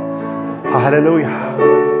from. Hallelujah.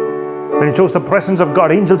 When you chose the presence of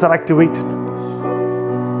God, angels are activated.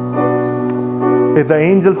 If the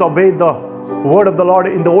angels obeyed the word of the Lord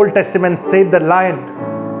in the Old Testament, saved the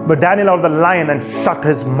lion, but Daniel out of the lion and shut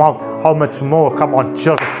his mouth, how much more? Come on,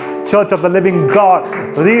 church of the living God,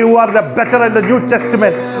 you are the better in the New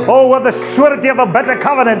Testament. Oh, what the surety of a better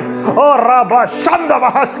covenant. Oh, Rabba Shanda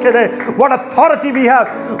Vahaskele, what authority we have.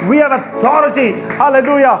 We have authority,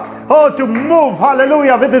 hallelujah, oh, to move,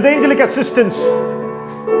 hallelujah, with his angelic assistance.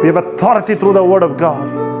 We have authority through the word of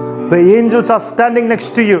God. The angels are standing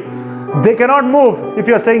next to you. They cannot move if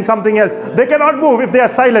you are saying something else. They cannot move if they are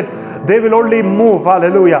silent. They will only move,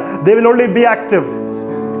 hallelujah. They will only be active.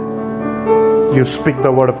 You speak the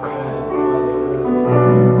word of God.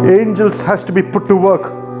 Angels has to be put to work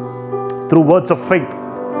through words of faith,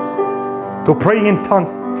 through praying in tongue.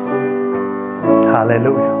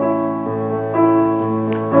 Hallelujah.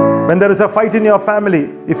 When there is a fight in your family,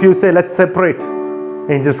 if you say let's separate,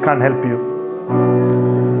 angels can't help you.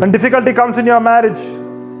 When difficulty comes in your marriage,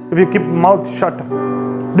 if you keep mouth shut,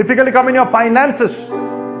 difficulty come in your finances,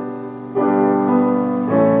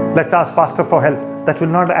 let's ask pastor for help. That will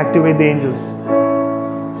not activate the angels.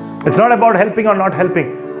 It's not about helping or not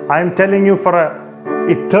helping. I am telling you for an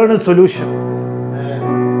eternal solution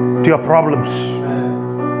to your problems.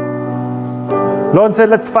 Lord said,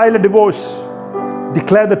 let's file a divorce.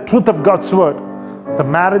 Declare the truth of God's word. The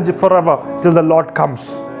marriage is forever till the Lord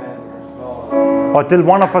comes. Or till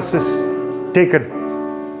one of us is taken.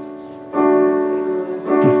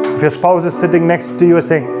 If your spouse is sitting next to you and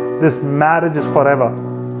saying, this marriage is forever.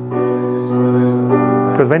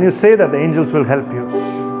 Because when you say that, the angels will help you.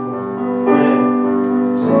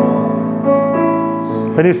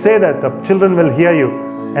 When you say that, the children will hear you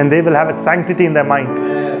and they will have a sanctity in their mind.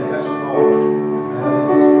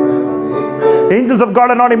 Angels of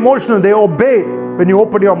God are not emotional. They obey when you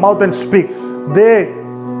open your mouth and speak. They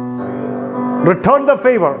return the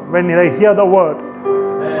favor when they hear the word.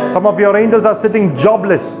 Some of your angels are sitting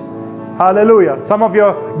jobless. Hallelujah. Some of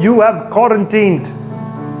you have quarantined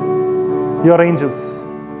your angels.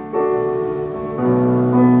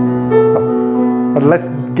 But let's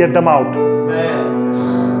get them out.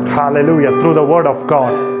 Hallelujah. Through the word of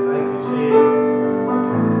God.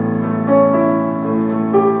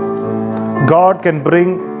 God can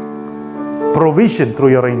bring provision through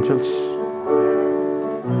your angels.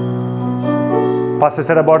 Pastor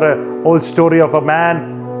said about an old story of a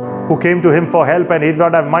man who came to him for help and he did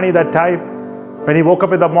not have money that time. When he woke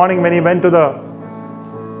up in the morning, when he went to the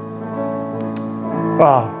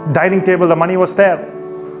dining table, the money was there.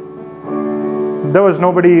 There was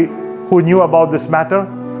nobody who knew about this matter.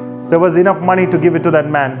 There was enough money to give it to that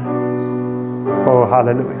man. Oh,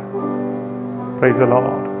 hallelujah. Praise the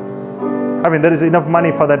Lord. I mean, there is enough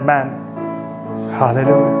money for that man.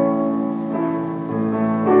 Hallelujah.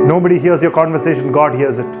 Nobody hears your conversation. God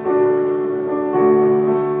hears it.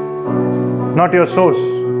 Not your source.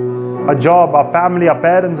 A job, our family, our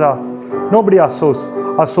parents are. Nobody our source.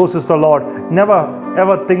 Our source is the Lord. Never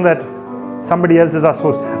ever think that somebody else is our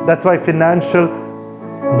source. That's why financial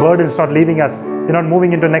burden is not leaving us. You're not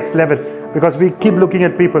moving into next level because we keep looking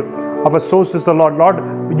at people. Our source is the Lord.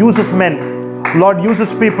 Lord uses men. Lord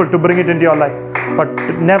uses people to bring it into your life. But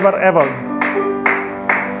never ever.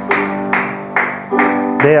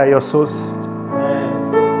 They are your source.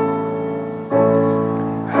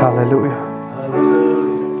 Hallelujah.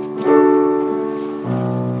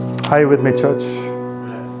 Are you with me, church?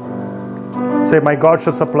 Say, my God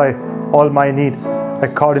shall supply all my need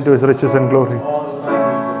according to his riches and glory.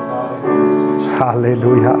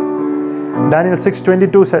 Hallelujah. Daniel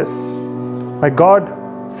 6:22 says, my God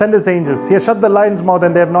sent his angels. He has shut the lion's mouth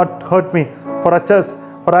and they have not hurt me. For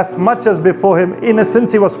as much as before him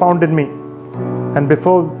innocence was found in me. And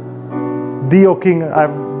before thee, O King, I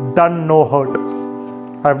have done no hurt.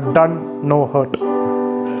 I have done no hurt.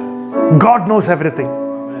 God knows everything.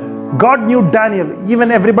 God knew Daniel.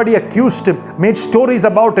 Even everybody accused him, made stories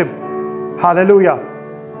about him. Hallelujah.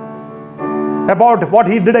 About what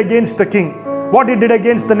he did against the king, what he did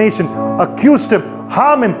against the nation. Accused him,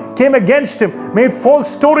 harmed him, came against him, made false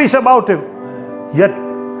stories about him. Yet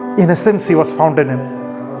innocence was found in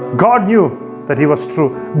him. God knew that he was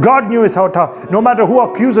true. God knew his heart. No matter who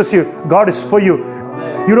accuses you, God is for you.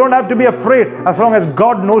 You don't have to be afraid as long as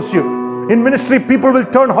God knows you. In ministry, people will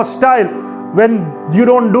turn hostile when you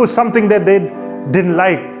don't do something that they didn't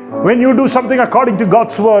like. When you do something according to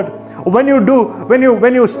God's word, when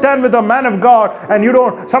you stand with a man of God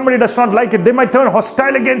and somebody does not like it, they might turn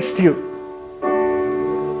hostile against you.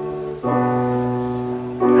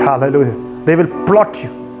 Hallelujah. They will plot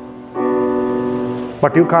you.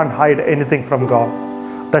 But you can't hide anything from God.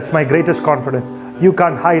 That's my greatest confidence. You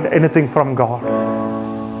can't hide anything from God.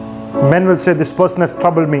 Men will say, this person has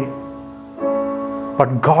troubled me.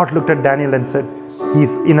 But God looked at Daniel and said, he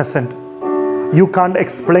is innocent. You can't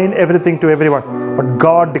explain everything to everyone, but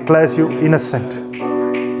God declares you innocent.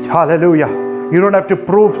 Hallelujah. You don't have to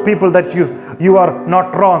prove people that you are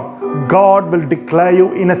not wrong. God will declare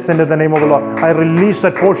you innocent in the name of the Lord. I release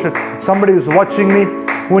that portion. Somebody who's watching me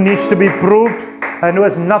who needs to be proved and who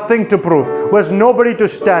has nothing to prove, who has nobody to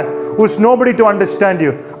stand, who has nobody to understand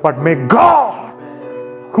you. But may God,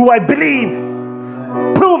 who I believe,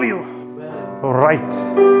 prove you right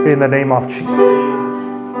in the name of Jesus.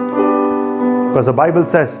 Because the Bible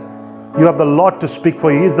says you have the Lord to speak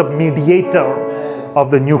for you. He is the mediator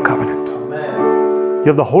of the new covenant. You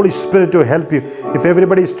have the Holy Spirit to help you. If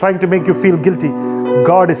everybody is trying to make you feel guilty,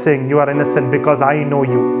 God is saying you are innocent because I know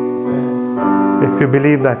you. If you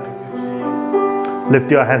believe that,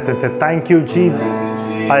 lift your hands and say, thank you, Jesus.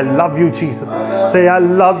 I love you, Jesus. Say, I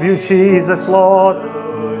love you, Jesus, Lord.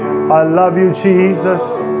 I love you, Jesus.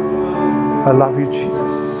 I love you, Jesus.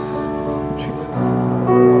 Jesus.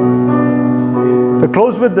 To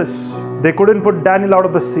close with this, they couldn't put Daniel out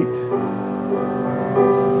of the seat.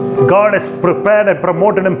 God has prepared and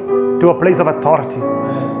promoted him to a place of authority.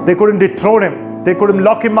 They couldn't dethrone him. They couldn't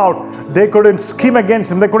lock him out. They couldn't scheme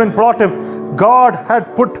against him. They couldn't plot him. God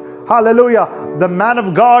had put Hallelujah. The man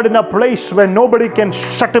of God in a place where nobody can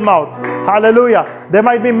shut him out. Hallelujah. There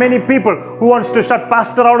might be many people who wants to shut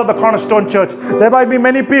pastor out of the Cornerstone Church. There might be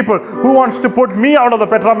many people who wants to put me out of the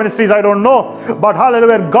Petra Ministries. I don't know. But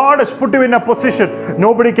hallelujah, God has put you in a position.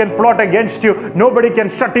 Nobody can plot against you. Nobody can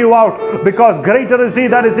shut you out, because greater is He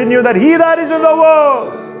that is in you than he that is in the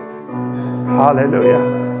world.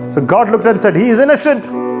 Hallelujah. So God looked and said, He is innocent.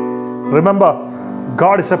 Remember,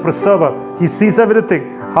 God is a preserver. He sees everything.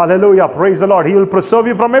 Hallelujah. Praise the Lord. He will preserve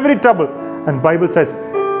you from every trouble. And Bible says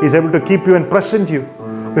He's able to keep you and present you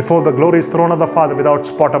before the glorious throne of the Father without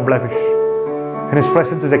spot or blemish. And His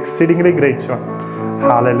presence is exceedingly great, John.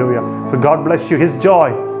 Hallelujah. So God bless you. His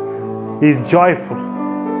joy is joyful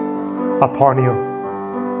upon you.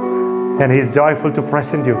 And He is joyful to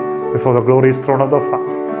present you before the glorious throne of the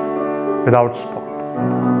Father without spot,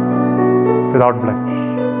 without blemish.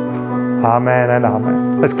 Amen and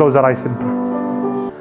amen. Let's close our eyes in prayer.